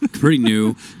gunsmith is pretty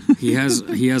new. He has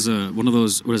a one of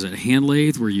those, what is it, a hand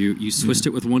lathe where you twist it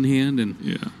with one hand, and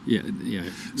yeah.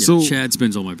 So Chad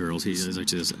spins all my barrels. He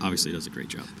obviously does a great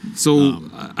job. So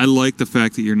I like the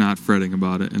fact that you're not fretting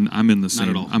about it, and I'm in the same.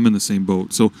 Not at all. I'm in the same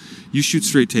boat. So you shoot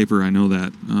straight taper. I know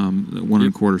that 1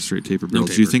 1/4 straight taper barrels.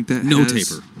 No taper. Do you think that no has,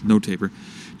 taper? No taper.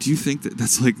 Do you think that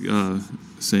that's like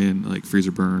saying like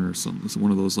freezer burn or something? It's one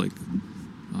of those like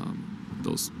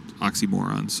those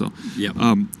oxymorons. So, yep.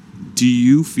 Do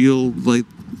you feel like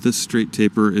this straight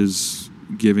taper is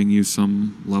giving you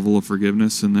some level of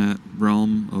forgiveness in that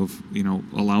realm of,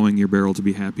 allowing your barrel to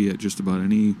be happy at just about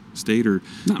any state, or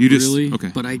not you just really?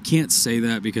 Okay? But I can't say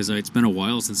that because it's been a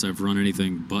while since I've run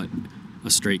anything but a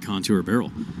straight contour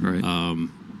barrel. Right.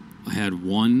 I had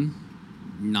one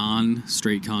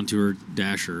non-straight contour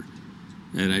dasher,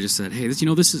 and I just said, "Hey,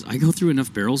 this is I go through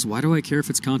enough barrels. Why do I care if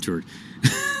it's contoured?"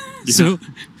 Yeah. So,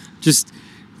 just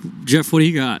Jeff, what do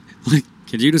you got? Like,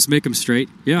 can you just make them straight?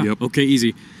 Yeah. Yep. Okay,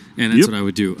 easy. And that's what I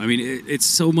would do. I mean, it's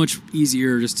so much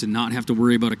easier just to not have to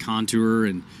worry about a contour,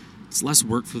 and it's less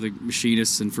work for the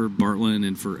machinists and for Bartlett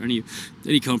and for any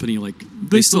company. Like,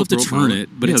 they still have to turn it,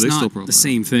 but it's not the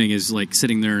same thing as like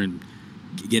sitting there and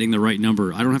getting the right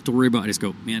number. I don't have to worry about it. I just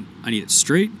go, man, I need it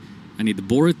straight. I need the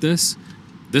bore at this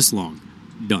long.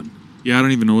 Done. Yeah, I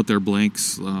don't even know what their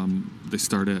blanks they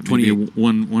start at. Maybe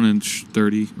 1 inch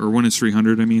 30 or 1 inch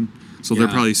 300. I mean, so they're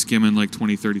probably skimming like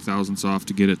 20-30 thousandths off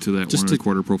to get it to that just 1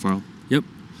 1/4 profile. Yep,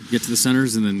 get to the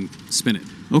centers and then spin it.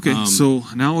 Okay, so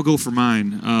now I'll go for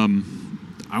mine.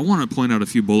 I want to point out a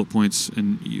few bullet points,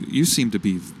 and you seem to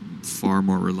be far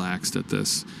more relaxed at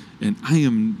this. And I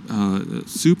am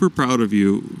super proud of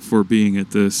you for being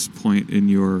at this point in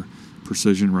your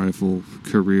precision rifle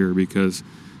career, because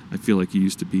I feel like you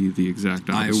used to be the exact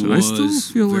opposite. I still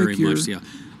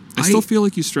feel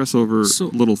like you stress over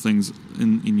little things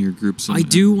in your groups. I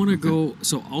do want to go.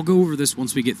 So I'll go over this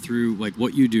once we get through like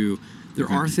what you do.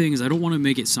 There are things I don't want to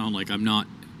make it sound like I'm not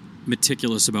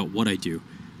meticulous about what I do.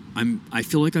 I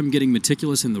feel like I'm getting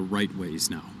meticulous in the right ways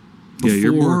now.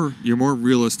 You're more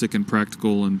realistic and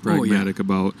practical and pragmatic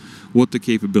about what the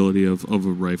capability of a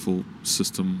rifle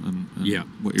system and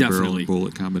what your barrel and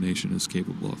bullet combination is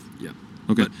capable of. Yeah.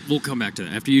 Okay. But we'll come back to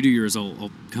that. After you do yours,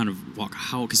 I'll kind of walk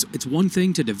how, because it's one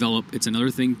thing to develop, it's another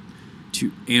thing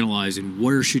to analyze, and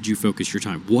where should you focus your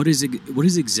time? What is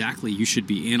exactly you should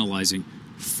be analyzing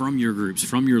from your groups,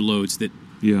 from your loads that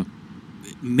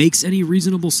makes any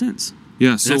reasonable sense.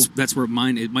 Yeah, so that's where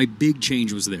my big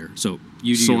change was there. So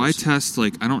you do yours. I test I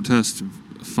don't test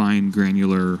fine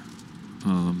granular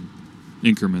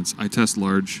increments. I test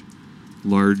large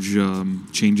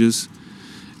changes,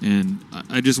 and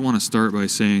I just want to start by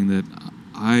saying that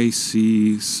I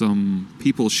see some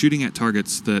people shooting at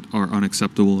targets that are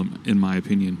unacceptable in my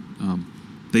opinion.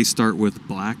 They start with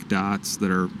black dots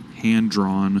that are hand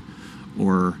drawn,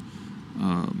 or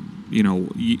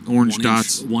orange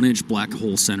dots. 1 inch black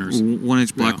hole centers. 1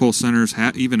 inch black hole centers,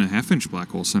 even a half-inch black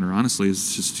hole center, honestly,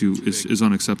 is just is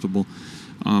unacceptable.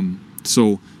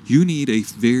 So you need a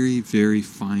very, very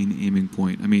fine aiming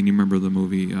point. I mean, you remember the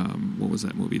movie, what was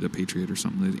that movie, The Patriot or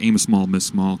something? Aim small, miss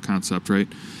small concept, right?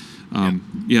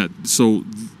 So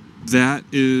that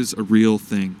is a real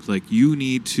thing. Like, you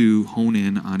need to hone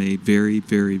in on a very,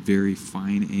 very, very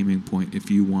fine aiming point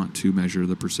if you want to measure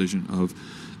the precision of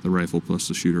the rifle plus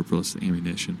the shooter plus the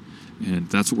ammunition. And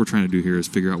that's what we're trying to do here, is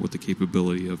figure out what the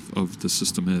capability of the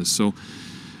system is. So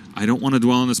I don't want to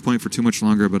dwell on this point for too much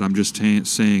longer, but I'm just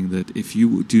saying that if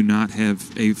you do not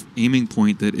have a aiming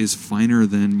point that is finer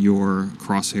than your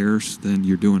crosshairs, then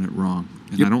you're doing it wrong.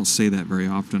 And I don't say that very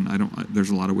often. There's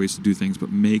a lot of ways to do things,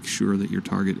 but make sure that your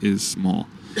target is small.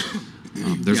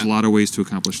 There's a lot of ways to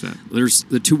accomplish that. There's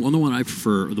the one I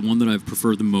prefer, the one that I've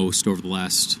preferred the most over the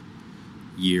last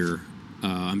year.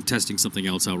 I'm testing something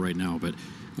else out right now, but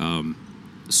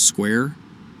square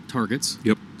targets.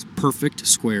 Yep. Perfect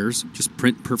squares. Just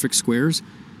print perfect squares.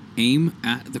 Aim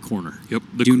at the corner. Yep.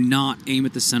 Do not aim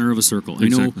at the center of a circle.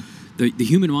 Exactly. I know the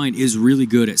human mind is really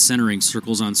good at centering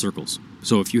circles on circles.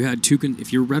 So if you had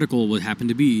if your reticle would happen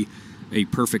to be a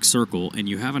perfect circle and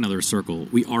you have another circle,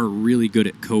 we are really good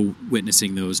at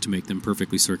co-witnessing those to make them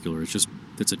perfectly circular. It's just,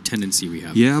 that's a tendency we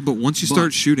have. Yeah, but once you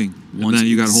start shooting, then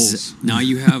you got holes. Now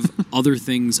you have other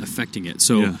things affecting it.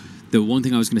 So the one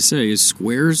thing I was going to say is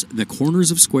squares, the corners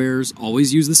of squares,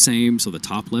 always use the same. So the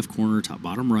top left corner, top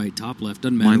bottom right, top left,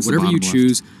 doesn't matter. Mine's whatever you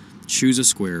choose, choose a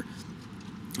square.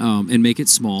 And make it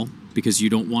small, because you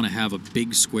don't want to have a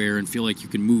big square and feel like you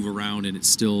can move around and it's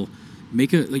still...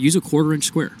 use a 1/4 inch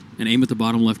square and aim at the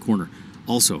bottom left corner.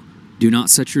 Also, do not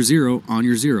set your zero on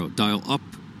your zero. Dial up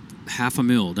 1/2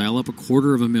 mil, dial up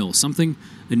 1/4 mil, something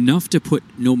enough to put,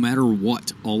 no matter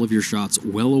what, all of your shots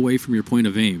well away from your point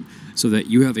of aim, so that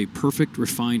you have a perfect,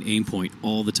 refined aim point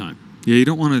all the time. Yeah, you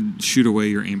don't want to shoot away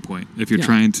your aim point if you're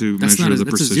trying to measure the precision.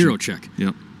 That's a zero check.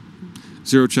 Yep.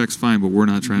 Zero check's fine, but we're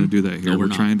not trying to do that here. No, we're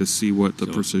trying to see what the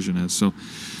precision is. So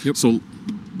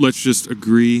let's just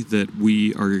agree that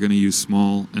we are going to use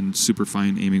small and super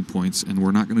fine aiming points, and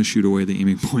we're not going to shoot away the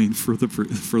aiming point for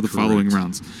the following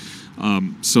rounds.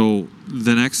 So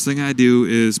the next thing I do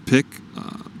is pick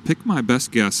my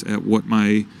best guess at what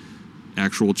my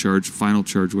actual final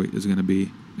charge weight is going to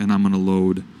be, and I'm going to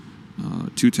load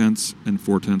 2/10 and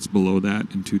 4/10 below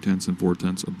that, and 2/10 and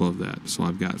 4/10 above that. So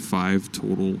I've got 5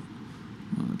 total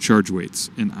charge weights,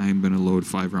 and I'm going to load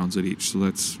 5 rounds at each. So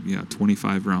that's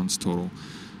 25 rounds total.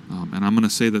 And I'm going to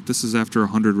say that this is after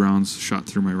 100 rounds shot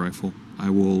through my rifle. I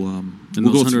will. And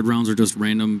those 100 rounds are just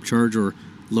random charge or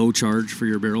low charge for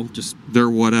your barrel? They're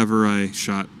whatever I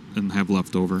shot and have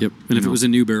left over. Yep. And if it was a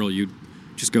new barrel, you'd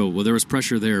just go, well, there was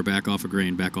pressure there, back off a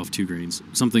grain, back off 2 grains.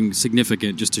 Something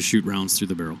significant just to shoot rounds through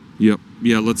the barrel. Yep.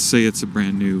 Yeah, let's say it's a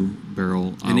brand new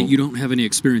barrel. And you don't have any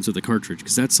experience with the cartridge,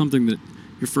 because that's something that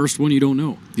your first one you don't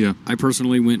know. Yeah. I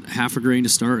personally went 1/2 grain to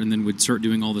start and then would start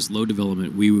doing all this low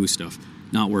development, wee-woo stuff.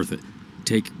 Not worth it.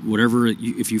 Take whatever,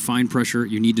 if you find pressure,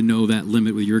 you need to know that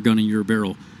limit with your gun and your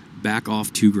barrel. back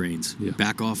off 2 grains,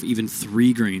 back off even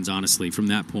 3 grains, honestly, from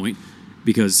that point,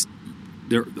 because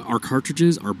our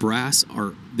cartridges, our brass,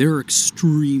 they're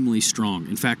extremely strong.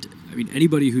 In fact, I mean,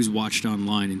 anybody who's watched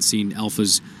online and seen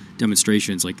Alpha's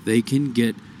demonstrations, like, they can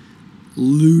get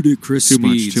ludicrous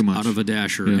speeds out of a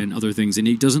dasher and other things, and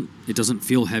it doesn't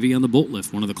feel heavy on the bolt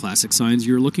lift, one of the classic signs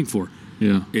you're looking for.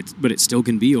 Yeah. But it still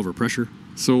can be over pressure.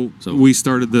 So we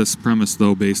started this premise,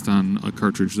 though, based on a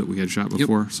cartridge that we had shot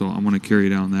before. So I'm going to carry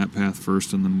down that path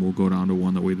first, and then we'll go down to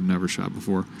one that we'd never shot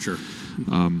before. Sure.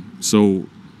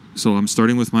 So I'm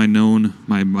starting with my known,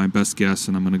 my best guess,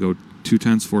 and I'm going to go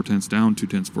 2/10, 4/10 down,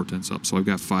 2/10, 4/10 up. So I've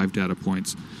got 5 data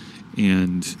points,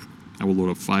 and I will load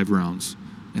up 5 rounds.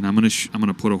 And I'm going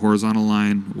to put a horizontal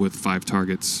line with 5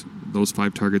 targets. Those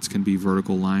 5 targets can be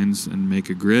vertical lines and make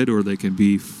a grid, or they can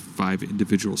be 5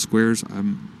 individual squares.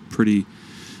 I'm pretty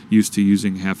used to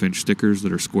using 1/2-inch stickers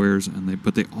that are squares,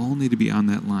 but they all need to be on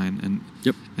that line.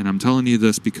 And I'm telling you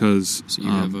this because you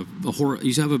have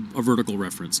a vertical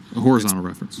reference, a horizontal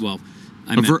reference. Well,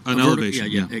 an elevation.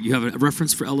 Yeah. You have a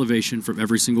reference for elevation from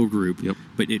every single group. Yep.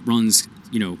 But it runs,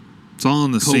 it's all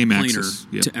on the same axis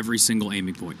to every single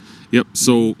aiming point. Yep.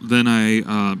 So then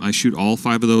I shoot all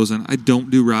 5 of those, and I don't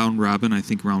do round robin. I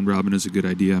think round robin is a good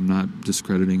idea. I'm not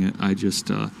discrediting it. I just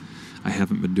I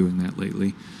haven't been doing that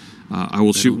lately. I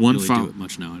will shoot one foul.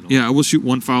 I will shoot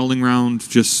one fouling round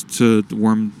just to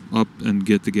warm up and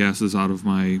get the gases out of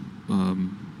my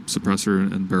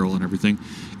suppressor and barrel and everything,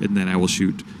 and then I will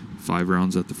shoot 5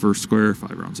 rounds at the first square,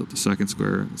 5 rounds at the second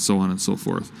square, so on and so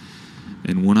forth.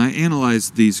 And when I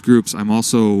analyze these groups, I'm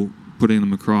also putting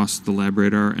them across the lab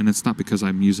radar, and it's not because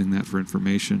I'm using that for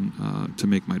information to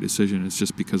make my decision. It's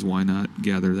just because why not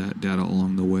gather that data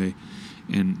along the way?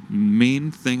 And main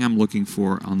thing I'm looking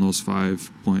for on those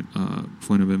 5 point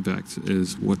of impact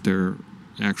is what their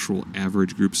actual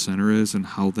average group center is and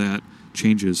how that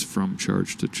changes from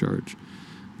charge to charge.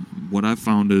 What I've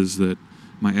found is that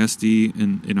my SD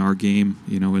in our game,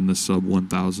 in the sub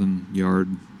 1,000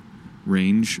 yard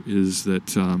range, is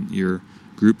that your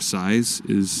group size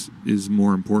is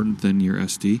more important than your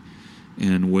SD.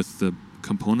 And with the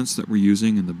components that we're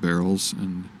using and the barrels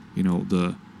and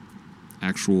the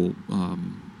actual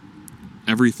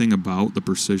everything about the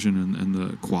precision and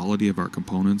the quality of our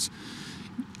components,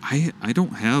 I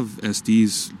don't have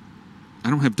SDs. I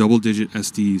don't have double-digit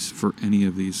SDs for any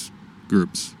of these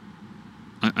groups.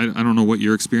 I don't know what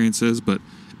your experience is, but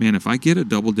man, if I get a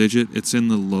double-digit, it's in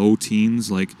the low teens,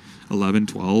 like 11,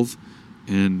 12.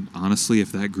 And honestly,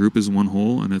 if that group is one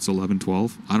hole and it's 11,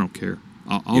 12, I don't care.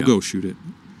 I'll go shoot it.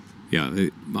 Yeah,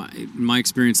 in my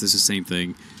experience, this is the same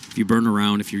thing. If you burn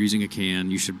around, if you're using a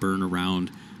can, you should burn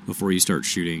around before you start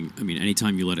shooting. I mean,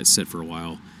 anytime you let it sit for a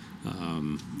while,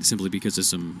 simply because there's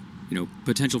some,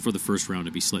 potential for the first round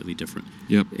to be slightly different.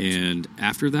 Yep. And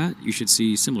after that, you should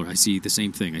see similar. I see the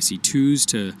same thing. I see 2s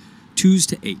to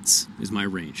 8s is my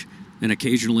range. And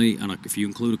occasionally, if you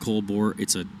include a cold bore,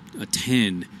 it's a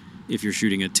 10 if you're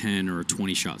shooting a 10 or a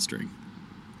 20 shot string.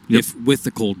 Yep. With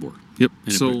the cold bore. Yep.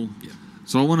 So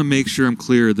I want to make sure I'm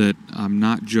clear that I'm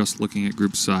not just looking at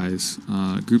group size.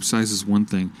 Group size is one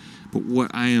thing, but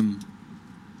what I'm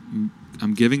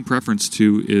giving preference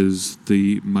to is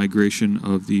the migration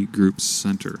of the group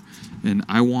center. And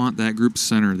I want that group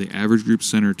center, the average group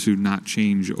center, to not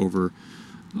change over,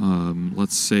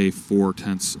 let's say,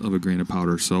 4/10 of a grain of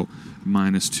powder. So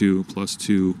 -2,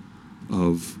 +2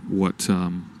 of what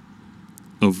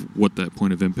that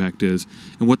point of impact is.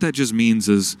 And what that just means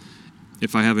is,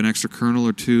 if I have an extra kernel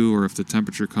or 2, or if the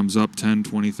temperature comes up 10,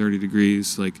 20, 30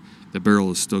 degrees, like, the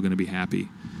barrel is still going to be happy.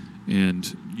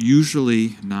 And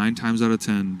usually, 9 times out of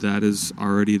 10, that is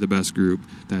already the best group.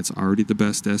 That's already the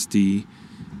best SD.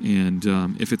 And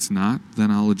if it's not,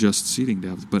 then I'll adjust seating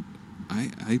depth. But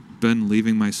I've been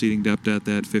leaving my seating depth at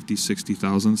that 50, 60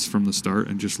 thousandths from the start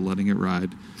and just letting it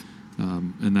ride.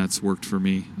 And that's worked for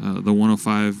me. The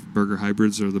 105 Burger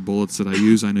hybrids are the bullets that I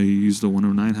use. I know you use the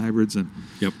 109 hybrids, and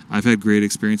I've had great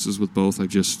experiences with both.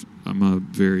 I'm a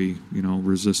very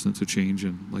resistant to change,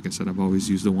 and like I said, I've always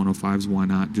used the 105s. Why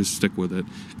not just stick with it?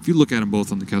 If you look at them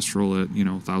both on the Kestrel at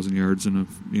 1,000 yards and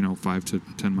a 5 to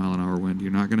 10 mile an hour wind,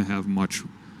 you're not going to have much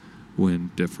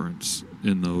wind difference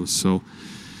in those. So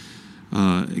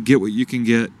get what you can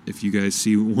get. If you guys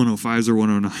see 105s or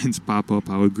 109s pop up,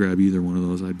 I would grab either one of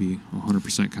those. I'd be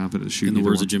 100% confident to shoot. In the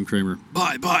words of Jim Cramer,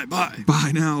 buy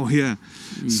now. Yeah.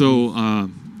 Mm-hmm. So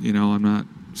I'm not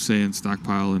saying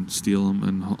stockpile and steal them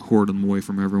and hoard them away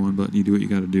from everyone, but you do what you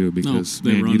got to do, because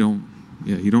you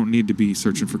don't need to be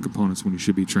searching for components when you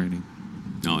should be training.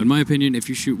 No, in my opinion, if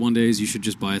you shoot 1 days, you should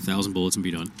just buy 1,000 bullets and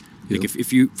be done. Like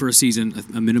if you, for a season,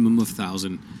 a minimum of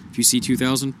 1,000, if you see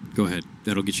 2,000, go ahead.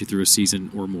 That'll get you through a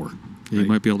season or more. Yeah, you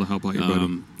might be able to help out your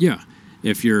buddy. Yeah.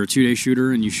 If you're a 2-day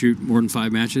shooter and you shoot more than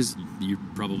 5 matches, you're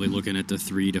probably looking at the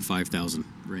 3,000 to 5,000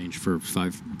 range for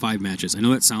five matches. I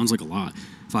know that sounds like a lot.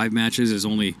 5 matches is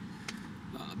only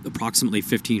approximately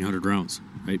 1,500 rounds,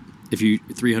 right? If you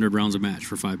 300 rounds a match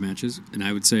for 5 matches, and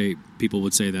I would say people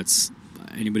would say that's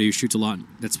anybody who shoots a lot.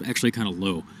 That's actually kind of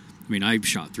low. I mean, I've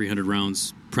shot 300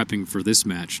 rounds prepping for this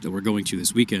match that we're going to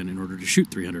this weekend in order to shoot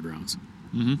 300 rounds.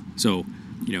 Mm-hmm. So,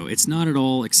 it's not at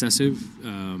all excessive,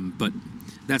 but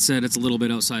that said, it's a little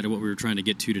bit outside of what we were trying to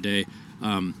get to today.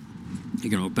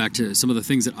 Back to some of the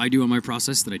things that I do on my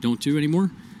process that I don't do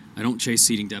anymore. I don't chase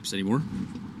seating depths anymore.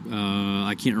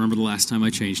 I can't remember the last time I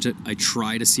changed it. I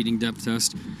tried a seating depth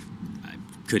test. I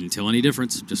couldn't tell any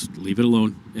difference. Just leave it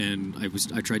alone. And I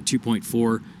tried 2.4,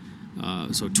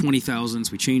 so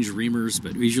 20,000s. We changed reamers,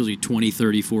 but usually 20,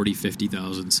 30, 40,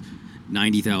 50,000s.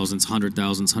 90,000s,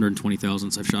 100,000s,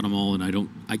 120,000s. I've shot them all, and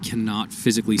I cannot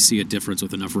physically see a difference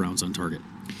with enough rounds on target.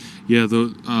 Yeah,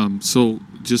 so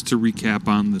just to recap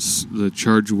on the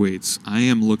charge weights, I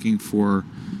am looking for,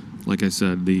 like I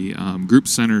said, the group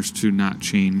centers to not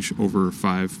change over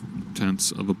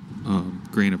 0.5 of a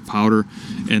grain of powder.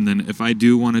 And then if I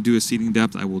do want to do a seating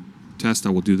depth, I will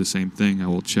do the same thing. I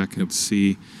will check and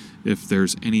see if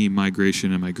there's any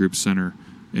migration in my group center.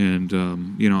 And,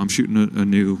 I'm shooting a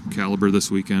new caliber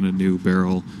this weekend, a new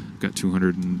barrel. Got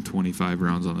 225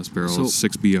 rounds on this barrel. It's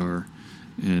 6BR.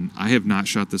 And I have not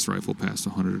shot this rifle past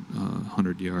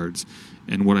 100 yards.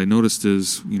 And what I noticed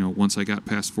is, once I got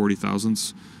past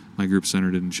 40,000s, my group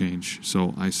center didn't change.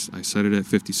 So I set it at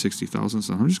 50, 60,000.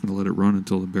 So I'm just going to let it run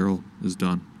until the barrel is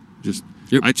done.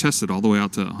 I tested all the way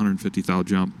out to 150 thou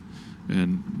jump.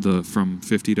 And from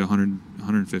 50 to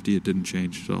 150, it didn't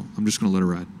change. So I'm just going to let it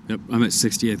ride. Yep, I'm at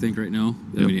 60, I think, right now.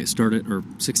 Yep. I mean, it started, or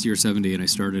 60 or 70, and I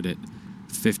started at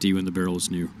 50 when the barrel was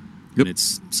new. Yep. And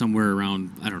it's somewhere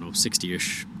around,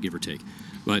 60-ish, give or take.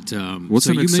 But what's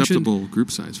so an acceptable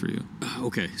group size for you?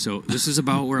 Okay, so this is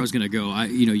about where I was going to go.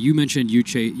 You mentioned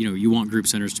you want group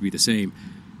centers to be the same.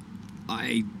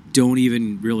 I don't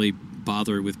even really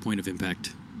bother with point of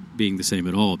impact being the same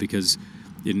at all, because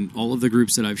in all of the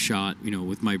groups that I've shot,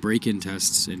 with my break-in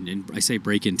tests, and I say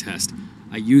break-in test,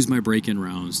 I use my break-in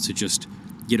rounds to just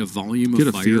get a volume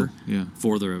of fire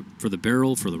for the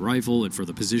barrel, for the rifle, and for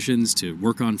the positions, to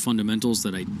work on fundamentals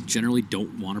that I generally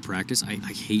don't want to practice. I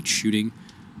hate shooting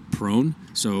prone,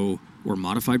 or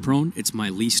modified prone. It's my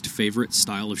least favorite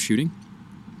style of shooting,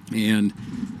 and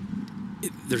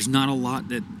there's not a lot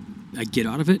that I get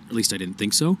out of it. At least I didn't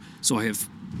think so. So I have,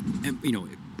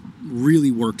 really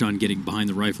worked on getting behind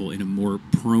the rifle in a more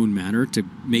prone manner to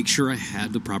make sure I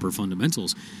had the proper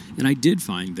fundamentals. And I did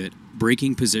find that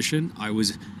breaking position, I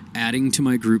was adding to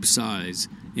my group size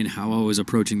in how I was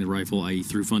approaching the rifle, i.e.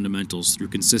 through fundamentals, through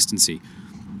consistency,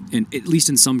 and at least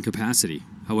in some capacity.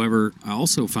 However, I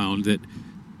also found that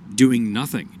doing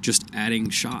nothing, just adding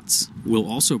shots, will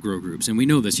also grow groups. And we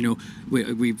know this.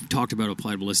 We've talked about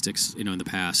applied ballistics, in the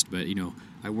past, but,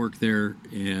 I work there,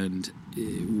 and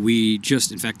we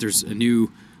just, in fact, we have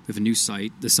a new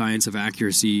site, the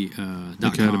scienceofaccuracy.com.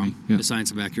 Academy, yeah. The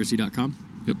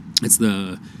scienceofaccuracy.com. Yep. It's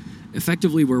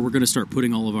effectively where we're going to start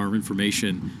putting all of our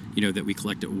information, that we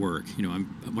collect at work.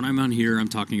 When I'm on here, I'm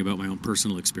talking about my own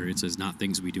personal experiences, not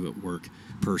things we do at work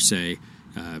per se.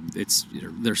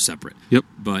 They're separate. Yep.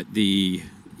 But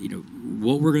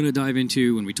what we're going to dive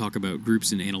into when we talk about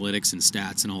groups and analytics and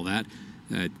stats and all that,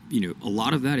 a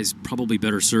lot of that is probably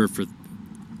better served for.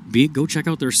 Go check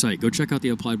out their site. Go check out the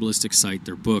Applied Ballistics site,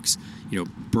 their books.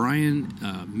 Brian,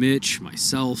 Mitch,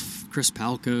 myself, Chris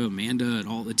Palka, Amanda, and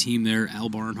all the team there, Al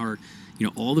Barnhart,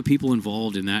 all the people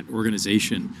involved in that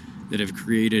organization that have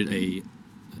created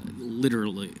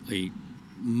literally a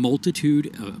multitude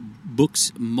of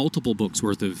books, multiple books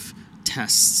worth of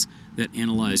tests that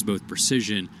analyze both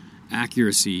precision,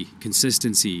 accuracy,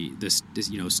 consistency, this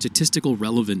statistical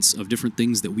relevance of different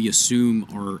things that we assume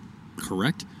are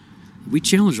correct. We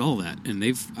challenged all that, and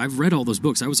I've read all those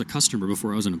books. I was a customer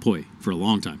before I was an employee for a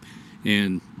long time,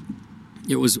 and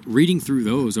it was reading through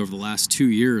those over the last 2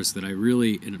 years that I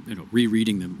really,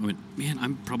 rereading them, I went, man,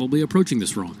 I'm probably approaching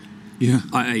this wrong. Yeah.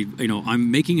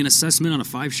 I'm making an assessment on a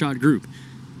 5-shot group.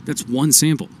 That's one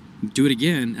sample. Do it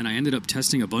again, and I ended up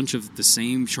testing a bunch of the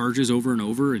same charges over and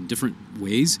over in different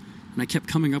ways, and I kept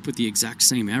coming up with the exact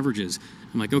same averages.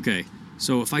 I'm like, okay,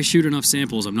 so if I shoot enough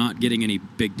samples, I'm not getting any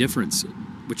big difference,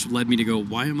 which led me to go,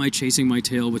 why am I chasing my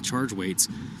tail with charge weights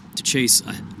to chase,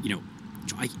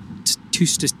 to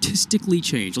statistically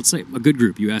change? Let's say a good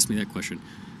group. You asked me that question.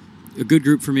 A good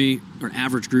group for me, or an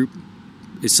average group,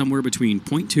 is somewhere between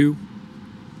 0.2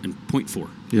 and 0.4.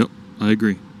 Yep, I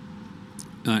agree.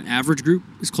 An average group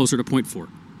is closer to 0.4.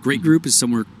 Great group is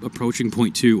somewhere approaching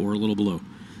 0.2 or a little below.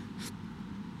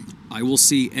 I will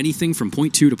see anything from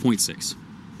 0.2 to 0.6.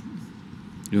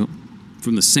 Yep.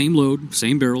 From the same load,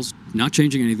 same barrels, not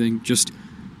changing anything, just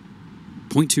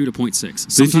 0.2 to 0.6.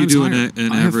 So if you do higher.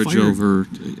 an average over,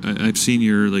 I've seen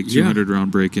your 200 round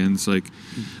break-ins.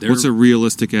 What's a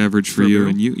realistic average for you?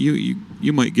 And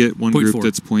you might get one group 4.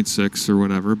 that's 0.6 or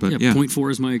whatever, but 0.4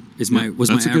 was my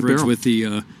average with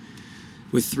the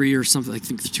with 3 or something. I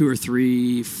think 2 or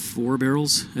 3, 4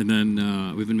 barrels, and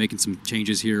then we've been making some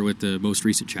changes here with the most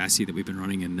recent chassis that we've been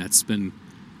running, and that's been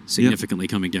significantly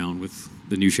coming down with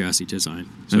the new chassis design.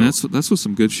 So, and that's with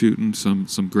some good shooting,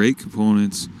 some great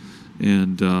components.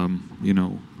 And,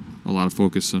 a lot of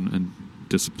focus and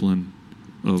discipline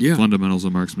of fundamentals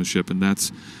of marksmanship. And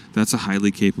that's a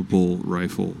highly capable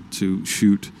rifle to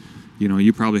shoot.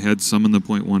 You probably had some in the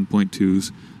 0.1,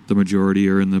 0.2s. The majority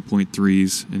are in the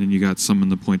 0.3s. And then you got some in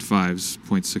the 0.5s,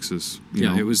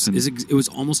 0.6s. It was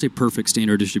almost a perfect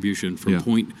standard distribution from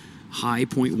high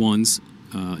 0.1s.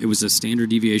 It was a standard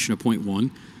deviation of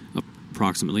 0.1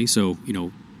 approximately. So,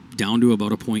 down to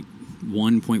about a 0.1,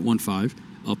 0.15.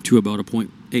 Up to about a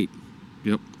 0.8.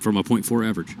 Yep. From a 0.4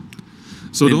 average.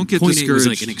 So don't get discouraged.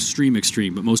 Was an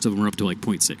extreme, but most of them are up to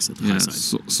 0.6 at the high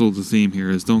side. So the theme here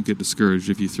is don't get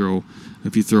discouraged if you throw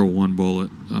one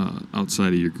bullet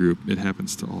outside of your group. It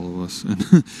happens to all of us.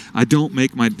 And I don't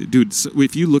make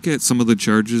if you look at some of the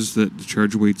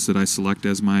charge weights that I select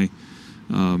as my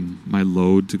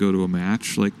load to go to a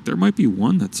match, there might be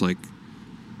one that's it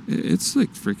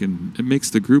makes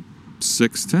the group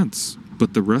 6/10.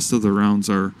 But the rest of the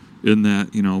rounds are in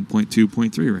that, 0.2,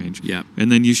 0.3 range. Yeah.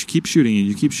 And then you keep shooting, and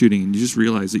you just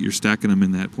realize that you're stacking them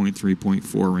in that 0.3,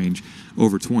 0.4 range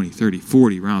over 20, 30,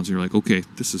 40 rounds. And you're like, okay,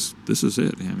 this is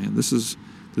it, man. This is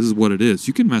what it is.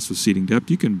 You can mess with seating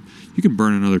depth. You can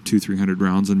burn another 200-300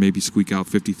 rounds and maybe squeak out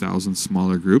 50,000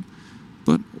 smaller group.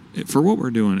 But for what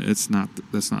we're doing, that's not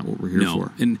what we're here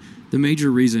for. And the major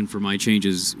reason for my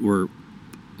changes were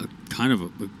kind of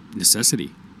a necessity.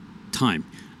 Time.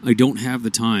 I don't have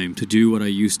the time to do what I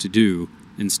used to do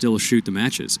and still shoot the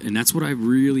matches. And that's what I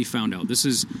really found out. This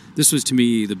was to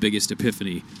me the biggest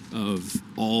epiphany of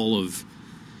all of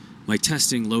my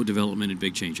testing, load development, and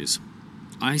big changes.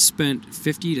 I spent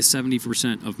 50 to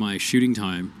 70% of my shooting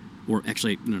time, or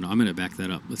actually, no, I'm going to back that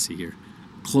up. Let's see here.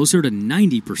 Closer to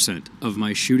 90% of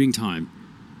my shooting time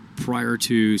prior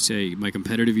to, say, my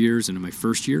competitive years and in my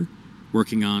first year,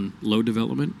 working on load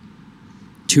development,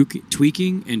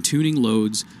 tweaking and tuning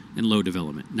loads and load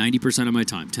development. 90% of my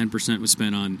time. 10% was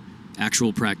spent on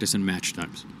actual practice and match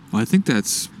times. Well, I think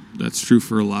that's true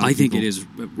for a lot of people. I think it is.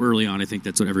 Early on, I think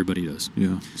that's what everybody does.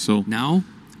 Yeah. So now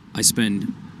I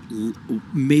spend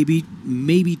maybe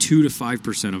 2 to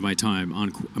 5% of my time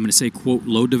on, I'm going to say, quote,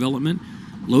 load development.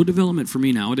 Load development for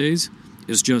me nowadays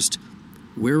is just,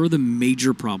 where are the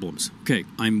major problems? Okay,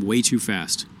 I'm way too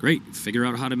fast. Great. Figure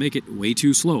out how to make it way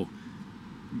too slow.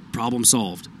 Problem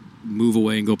solved. Move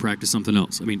away and go practice something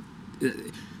else. I mean,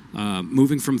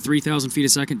 moving from 3,000 feet a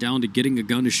second down to getting a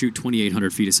gun to shoot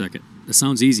 2,800 feet a second. That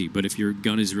sounds easy, but if your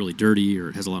gun is really dirty or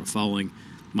it has a lot of fouling,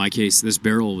 in my case, this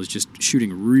barrel was just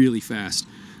shooting really fast.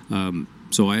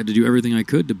 So I had to do everything I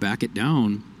could to back it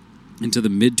down into the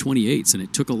mid-28s, and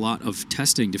it took a lot of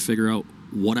testing to figure out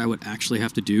what I would actually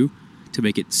have to do to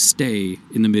make it stay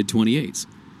in the mid-28s.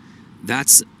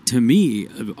 That's, to me,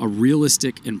 a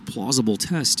realistic and plausible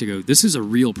test to go, this is a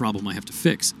real problem I have to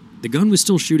fix. The gun was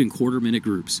still shooting quarter-minute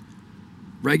groups,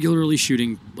 regularly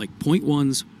shooting like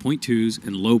 0.1s, 0.2s,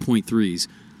 and low 0.3s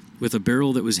with a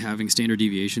barrel that was having standard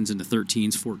deviations in the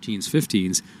 13s, 14s,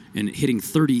 15s, and hitting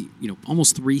 30,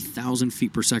 almost 3,000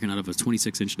 feet per second out of a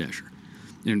 26-inch dasher.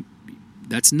 And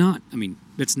that's not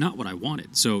what I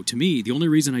wanted. So to me, the only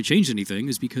reason I changed anything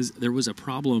is because there was a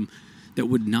problem that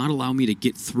would not allow me to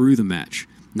get through the match.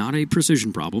 Not a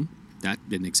precision problem. That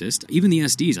didn't exist. Even the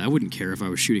SDs, I wouldn't care if I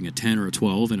was shooting a 10 or a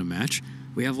 12 in a match.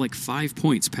 We have like 5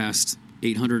 points past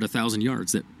 800, 1,000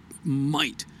 yards that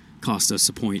might cost us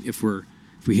a point if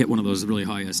we hit one of those really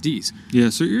high SDs. Yeah,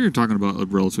 so you're talking about a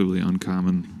relatively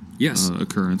uncommon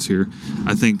occurrence here.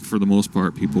 I think for the most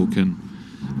part, people can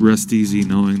rest easy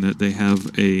knowing that they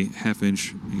have a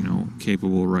half-inch,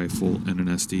 capable rifle and an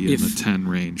SD in the 10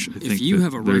 range. I think if you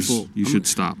have a rifle, you should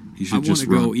stop. You should I want to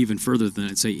go even further than that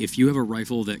and say, if you have a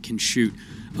rifle that can shoot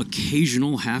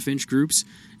occasional half-inch groups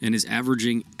and is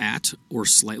averaging at or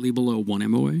slightly below 1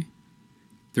 MOA,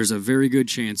 there's a very good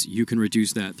chance you can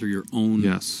reduce that through your own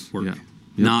work. Yeah. Yep.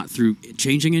 Not through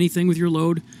changing anything with your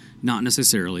load, Not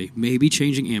necessarily. Maybe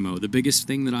changing ammo. The biggest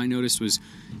thing that I noticed was,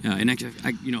 and actually,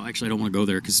 I don't want to go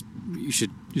there because you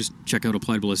should just check out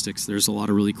Applied Ballistics. There's a lot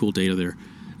of really cool data there.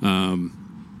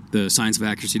 The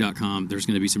scienceofaccuracy.com, there's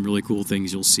going to be some really cool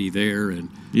things you'll see there. And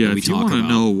yeah, if you want to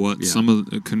know what some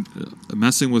of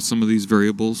messing with some of these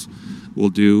variables will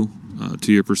do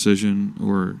to your precision,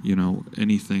 or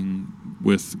anything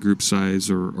with group size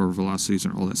or velocities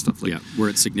and all that stuff, like where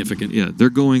it's significant. Yeah, they're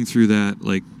going through that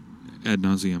like ad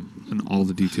nauseum and all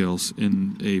the details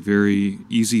in a very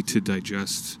easy to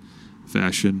digest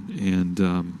fashion, and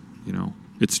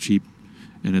it's cheap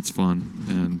and it's fun,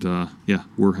 and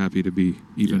we're happy to be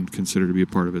considered to be a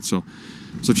part of it. So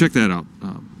check that out.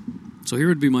 So here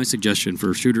would be my suggestion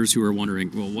for shooters who are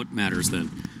wondering, well, what matters then?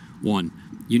 One,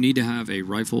 you need to have a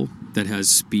rifle that has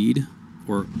speed,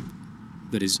 or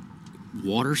that is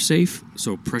water safe,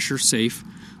 so pressure safe,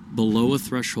 below a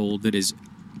threshold that is,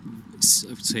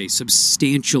 say,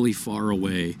 substantially far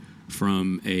away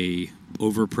from a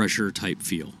overpressure type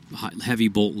feel. Heavy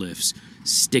bolt lifts,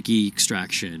 sticky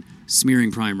extraction,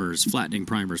 smearing primers, flattening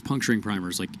primers, puncturing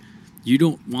primers. Like, you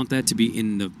don't want that to be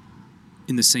in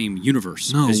the same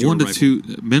universe. No, as 1 to rifle.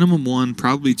 2, minimum 1,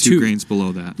 probably 2 grains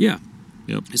below that. Yeah.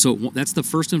 Yep. So that's the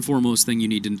first and foremost thing you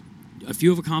need to. If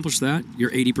you have accomplished that, you're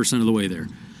 80% of the way there.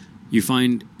 You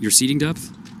find your seating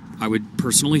depth. I would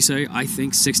personally say I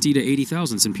think 60 to 80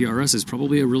 thousandths in PRS is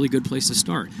probably a really good place to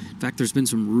start. In fact, there's been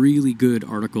some really good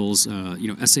articles.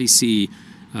 SAC,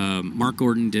 Mark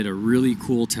Gordon did a really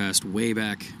cool test way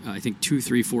back, I think 2,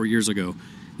 3, 4 years ago,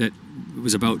 that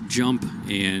was about jump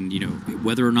and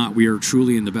whether or not we are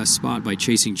truly in the best spot by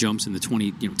chasing jumps in the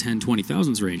 10, 20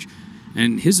 thousandths range.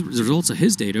 And the results of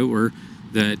his data were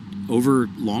that over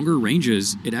longer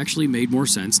ranges, it actually made more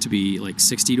sense to be like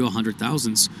 60 to 100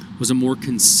 thousandths was a more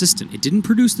consistent. It didn't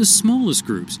produce the smallest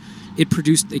groups. It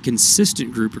produced a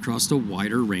consistent group across a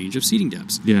wider range of seating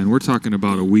depths. Yeah, and we're talking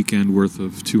about a weekend worth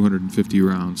of 250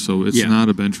 rounds, so it's not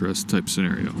a bench rest type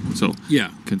scenario. So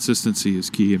consistency is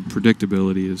key, and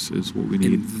predictability is what we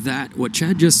need. And that, what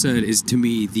Chad just said, is to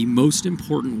me the most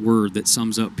important word that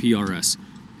sums up PRS.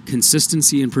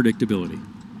 Consistency and predictability.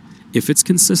 If it's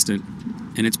consistent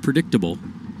and it's predictable,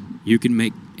 you can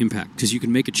make impact, because you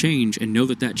can make a change and know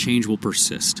that change will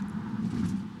persist.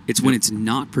 It's when it's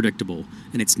not predictable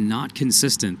and it's not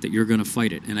consistent that you're going to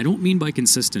fight it. And I don't mean by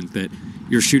consistent that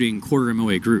you're shooting quarter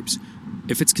MOA groups.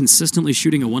 If it's consistently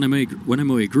shooting a 1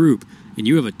 MOA group and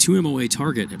you have a 2 MOA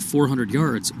target at 400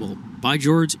 yards, well, by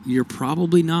George, you're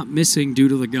probably not missing due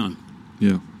to the gun.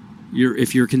 Yeah.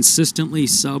 If you're consistently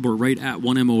sub or right at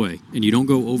 1 MOA and you don't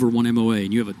go over 1 MOA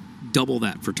and you have a double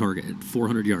that for target at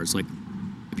 400 yards, like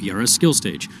a PRS skill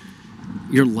stage,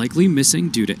 you're likely missing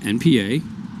due to NPA,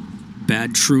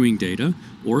 bad truing data,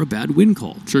 or a bad wind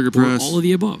call. Trigger press. Or all of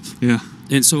the above. Yeah.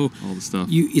 And so all the stuff.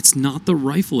 It's not the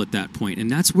rifle at that point. And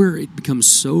that's where it becomes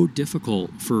so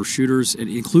difficult for shooters, and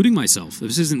including myself.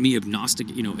 This isn't me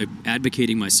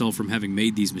advocating myself from having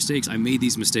made these mistakes. I made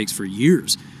these mistakes for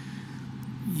years.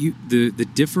 The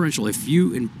differential,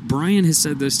 and Brian has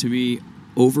said this to me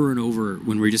over and over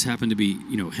when we just happened to be,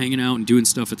 hanging out and doing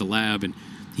stuff at the lab, and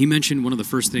he mentioned one of the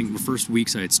first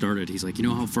weeks I had started. He's like,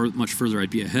 how much further I'd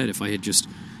be ahead if I had just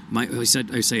I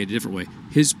say it a different way.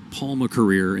 His Palma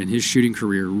career and his shooting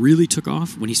career really took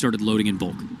off when he started loading in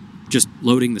bulk, just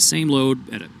loading the same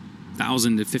load at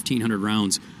 1,000 to 1,500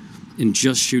 rounds, and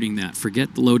just shooting that.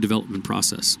 Forget the load development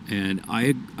process. And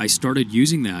I started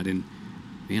using that, and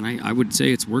I would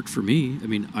say it's worked for me. I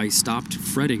mean, I stopped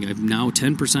fretting. I've now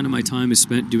 10% of my time is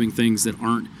spent doing things that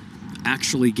aren't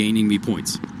actually gaining me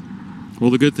points.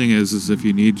 Well, the good thing is if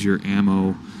you need your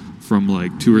ammo from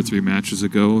like 2 or 3 matches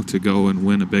ago to go and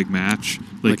win a big match,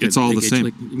 it's all the same.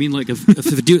 You mean like if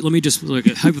a dude, let me just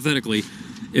hypothetically,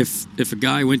 if a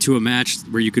guy went to a match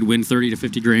where you could win 30 to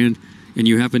 50 grand, and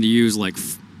you happen to use like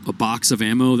a box of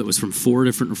ammo that was from 4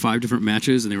 different or 5 different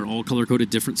matches, and they were all color coded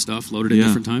different stuff loaded at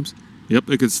different times. Yep,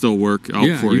 it could still work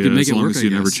out for you as long as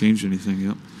you never change anything.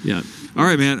 Yep. Yeah. All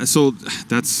right, man. So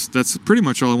that's pretty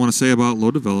much all I want to say about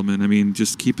load development. I mean,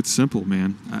 just keep it simple,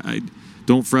 man. I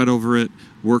don't fret over it.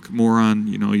 Work more on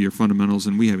your fundamentals,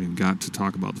 and we haven't even got to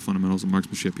talk about the fundamentals of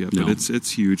marksmanship yet. But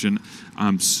it's huge, and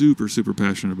I'm super super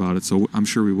passionate about it. So I'm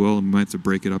sure we will, and we might have to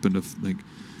break it up into like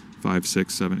 5,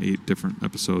 6, 7, 8 different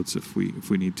episodes if we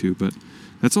need to. But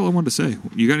that's all I wanted to say.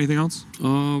 You got anything else?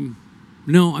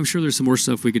 No, I'm sure there's some more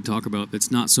stuff we could talk about that's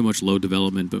not so much load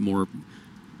development, but more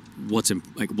what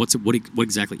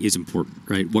exactly is important,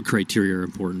 right? What criteria are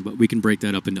important? But we can break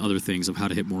that up into other things of how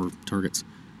to hit more targets.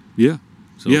 Yeah.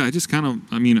 So, I just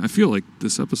I feel like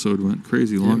this episode went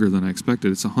crazy longer than I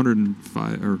expected. It's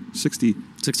 105 or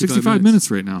 65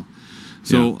 minutes right now.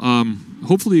 So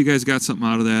hopefully you guys got something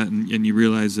out of that, and you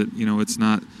realize that it's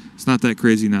not that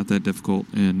crazy, not that difficult,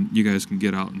 and you guys can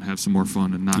get out and have some more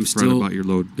fun and not fret about your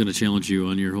load. I'm going to challenge you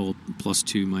on your whole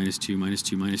 +2, -2, -2,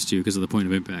 -2 because of the point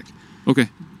of impact. Okay.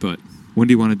 But when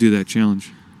do you want to do that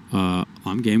challenge?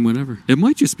 I'm game whenever. It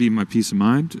might just be my peace of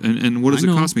mind. And what does it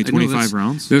cost me? 25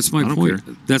 rounds? That's my point.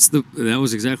 Care. That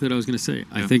was exactly what I was going to say.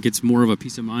 Yeah. I think it's more of a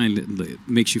peace of mind. It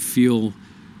makes you feel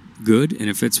good, and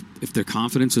if their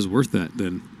confidence is worth that,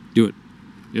 then do it.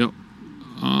 Yep.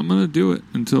 I'm going to do it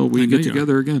until we get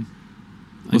together again.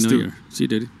 Let's do it. See you,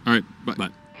 dude. All right. Bye. Bye.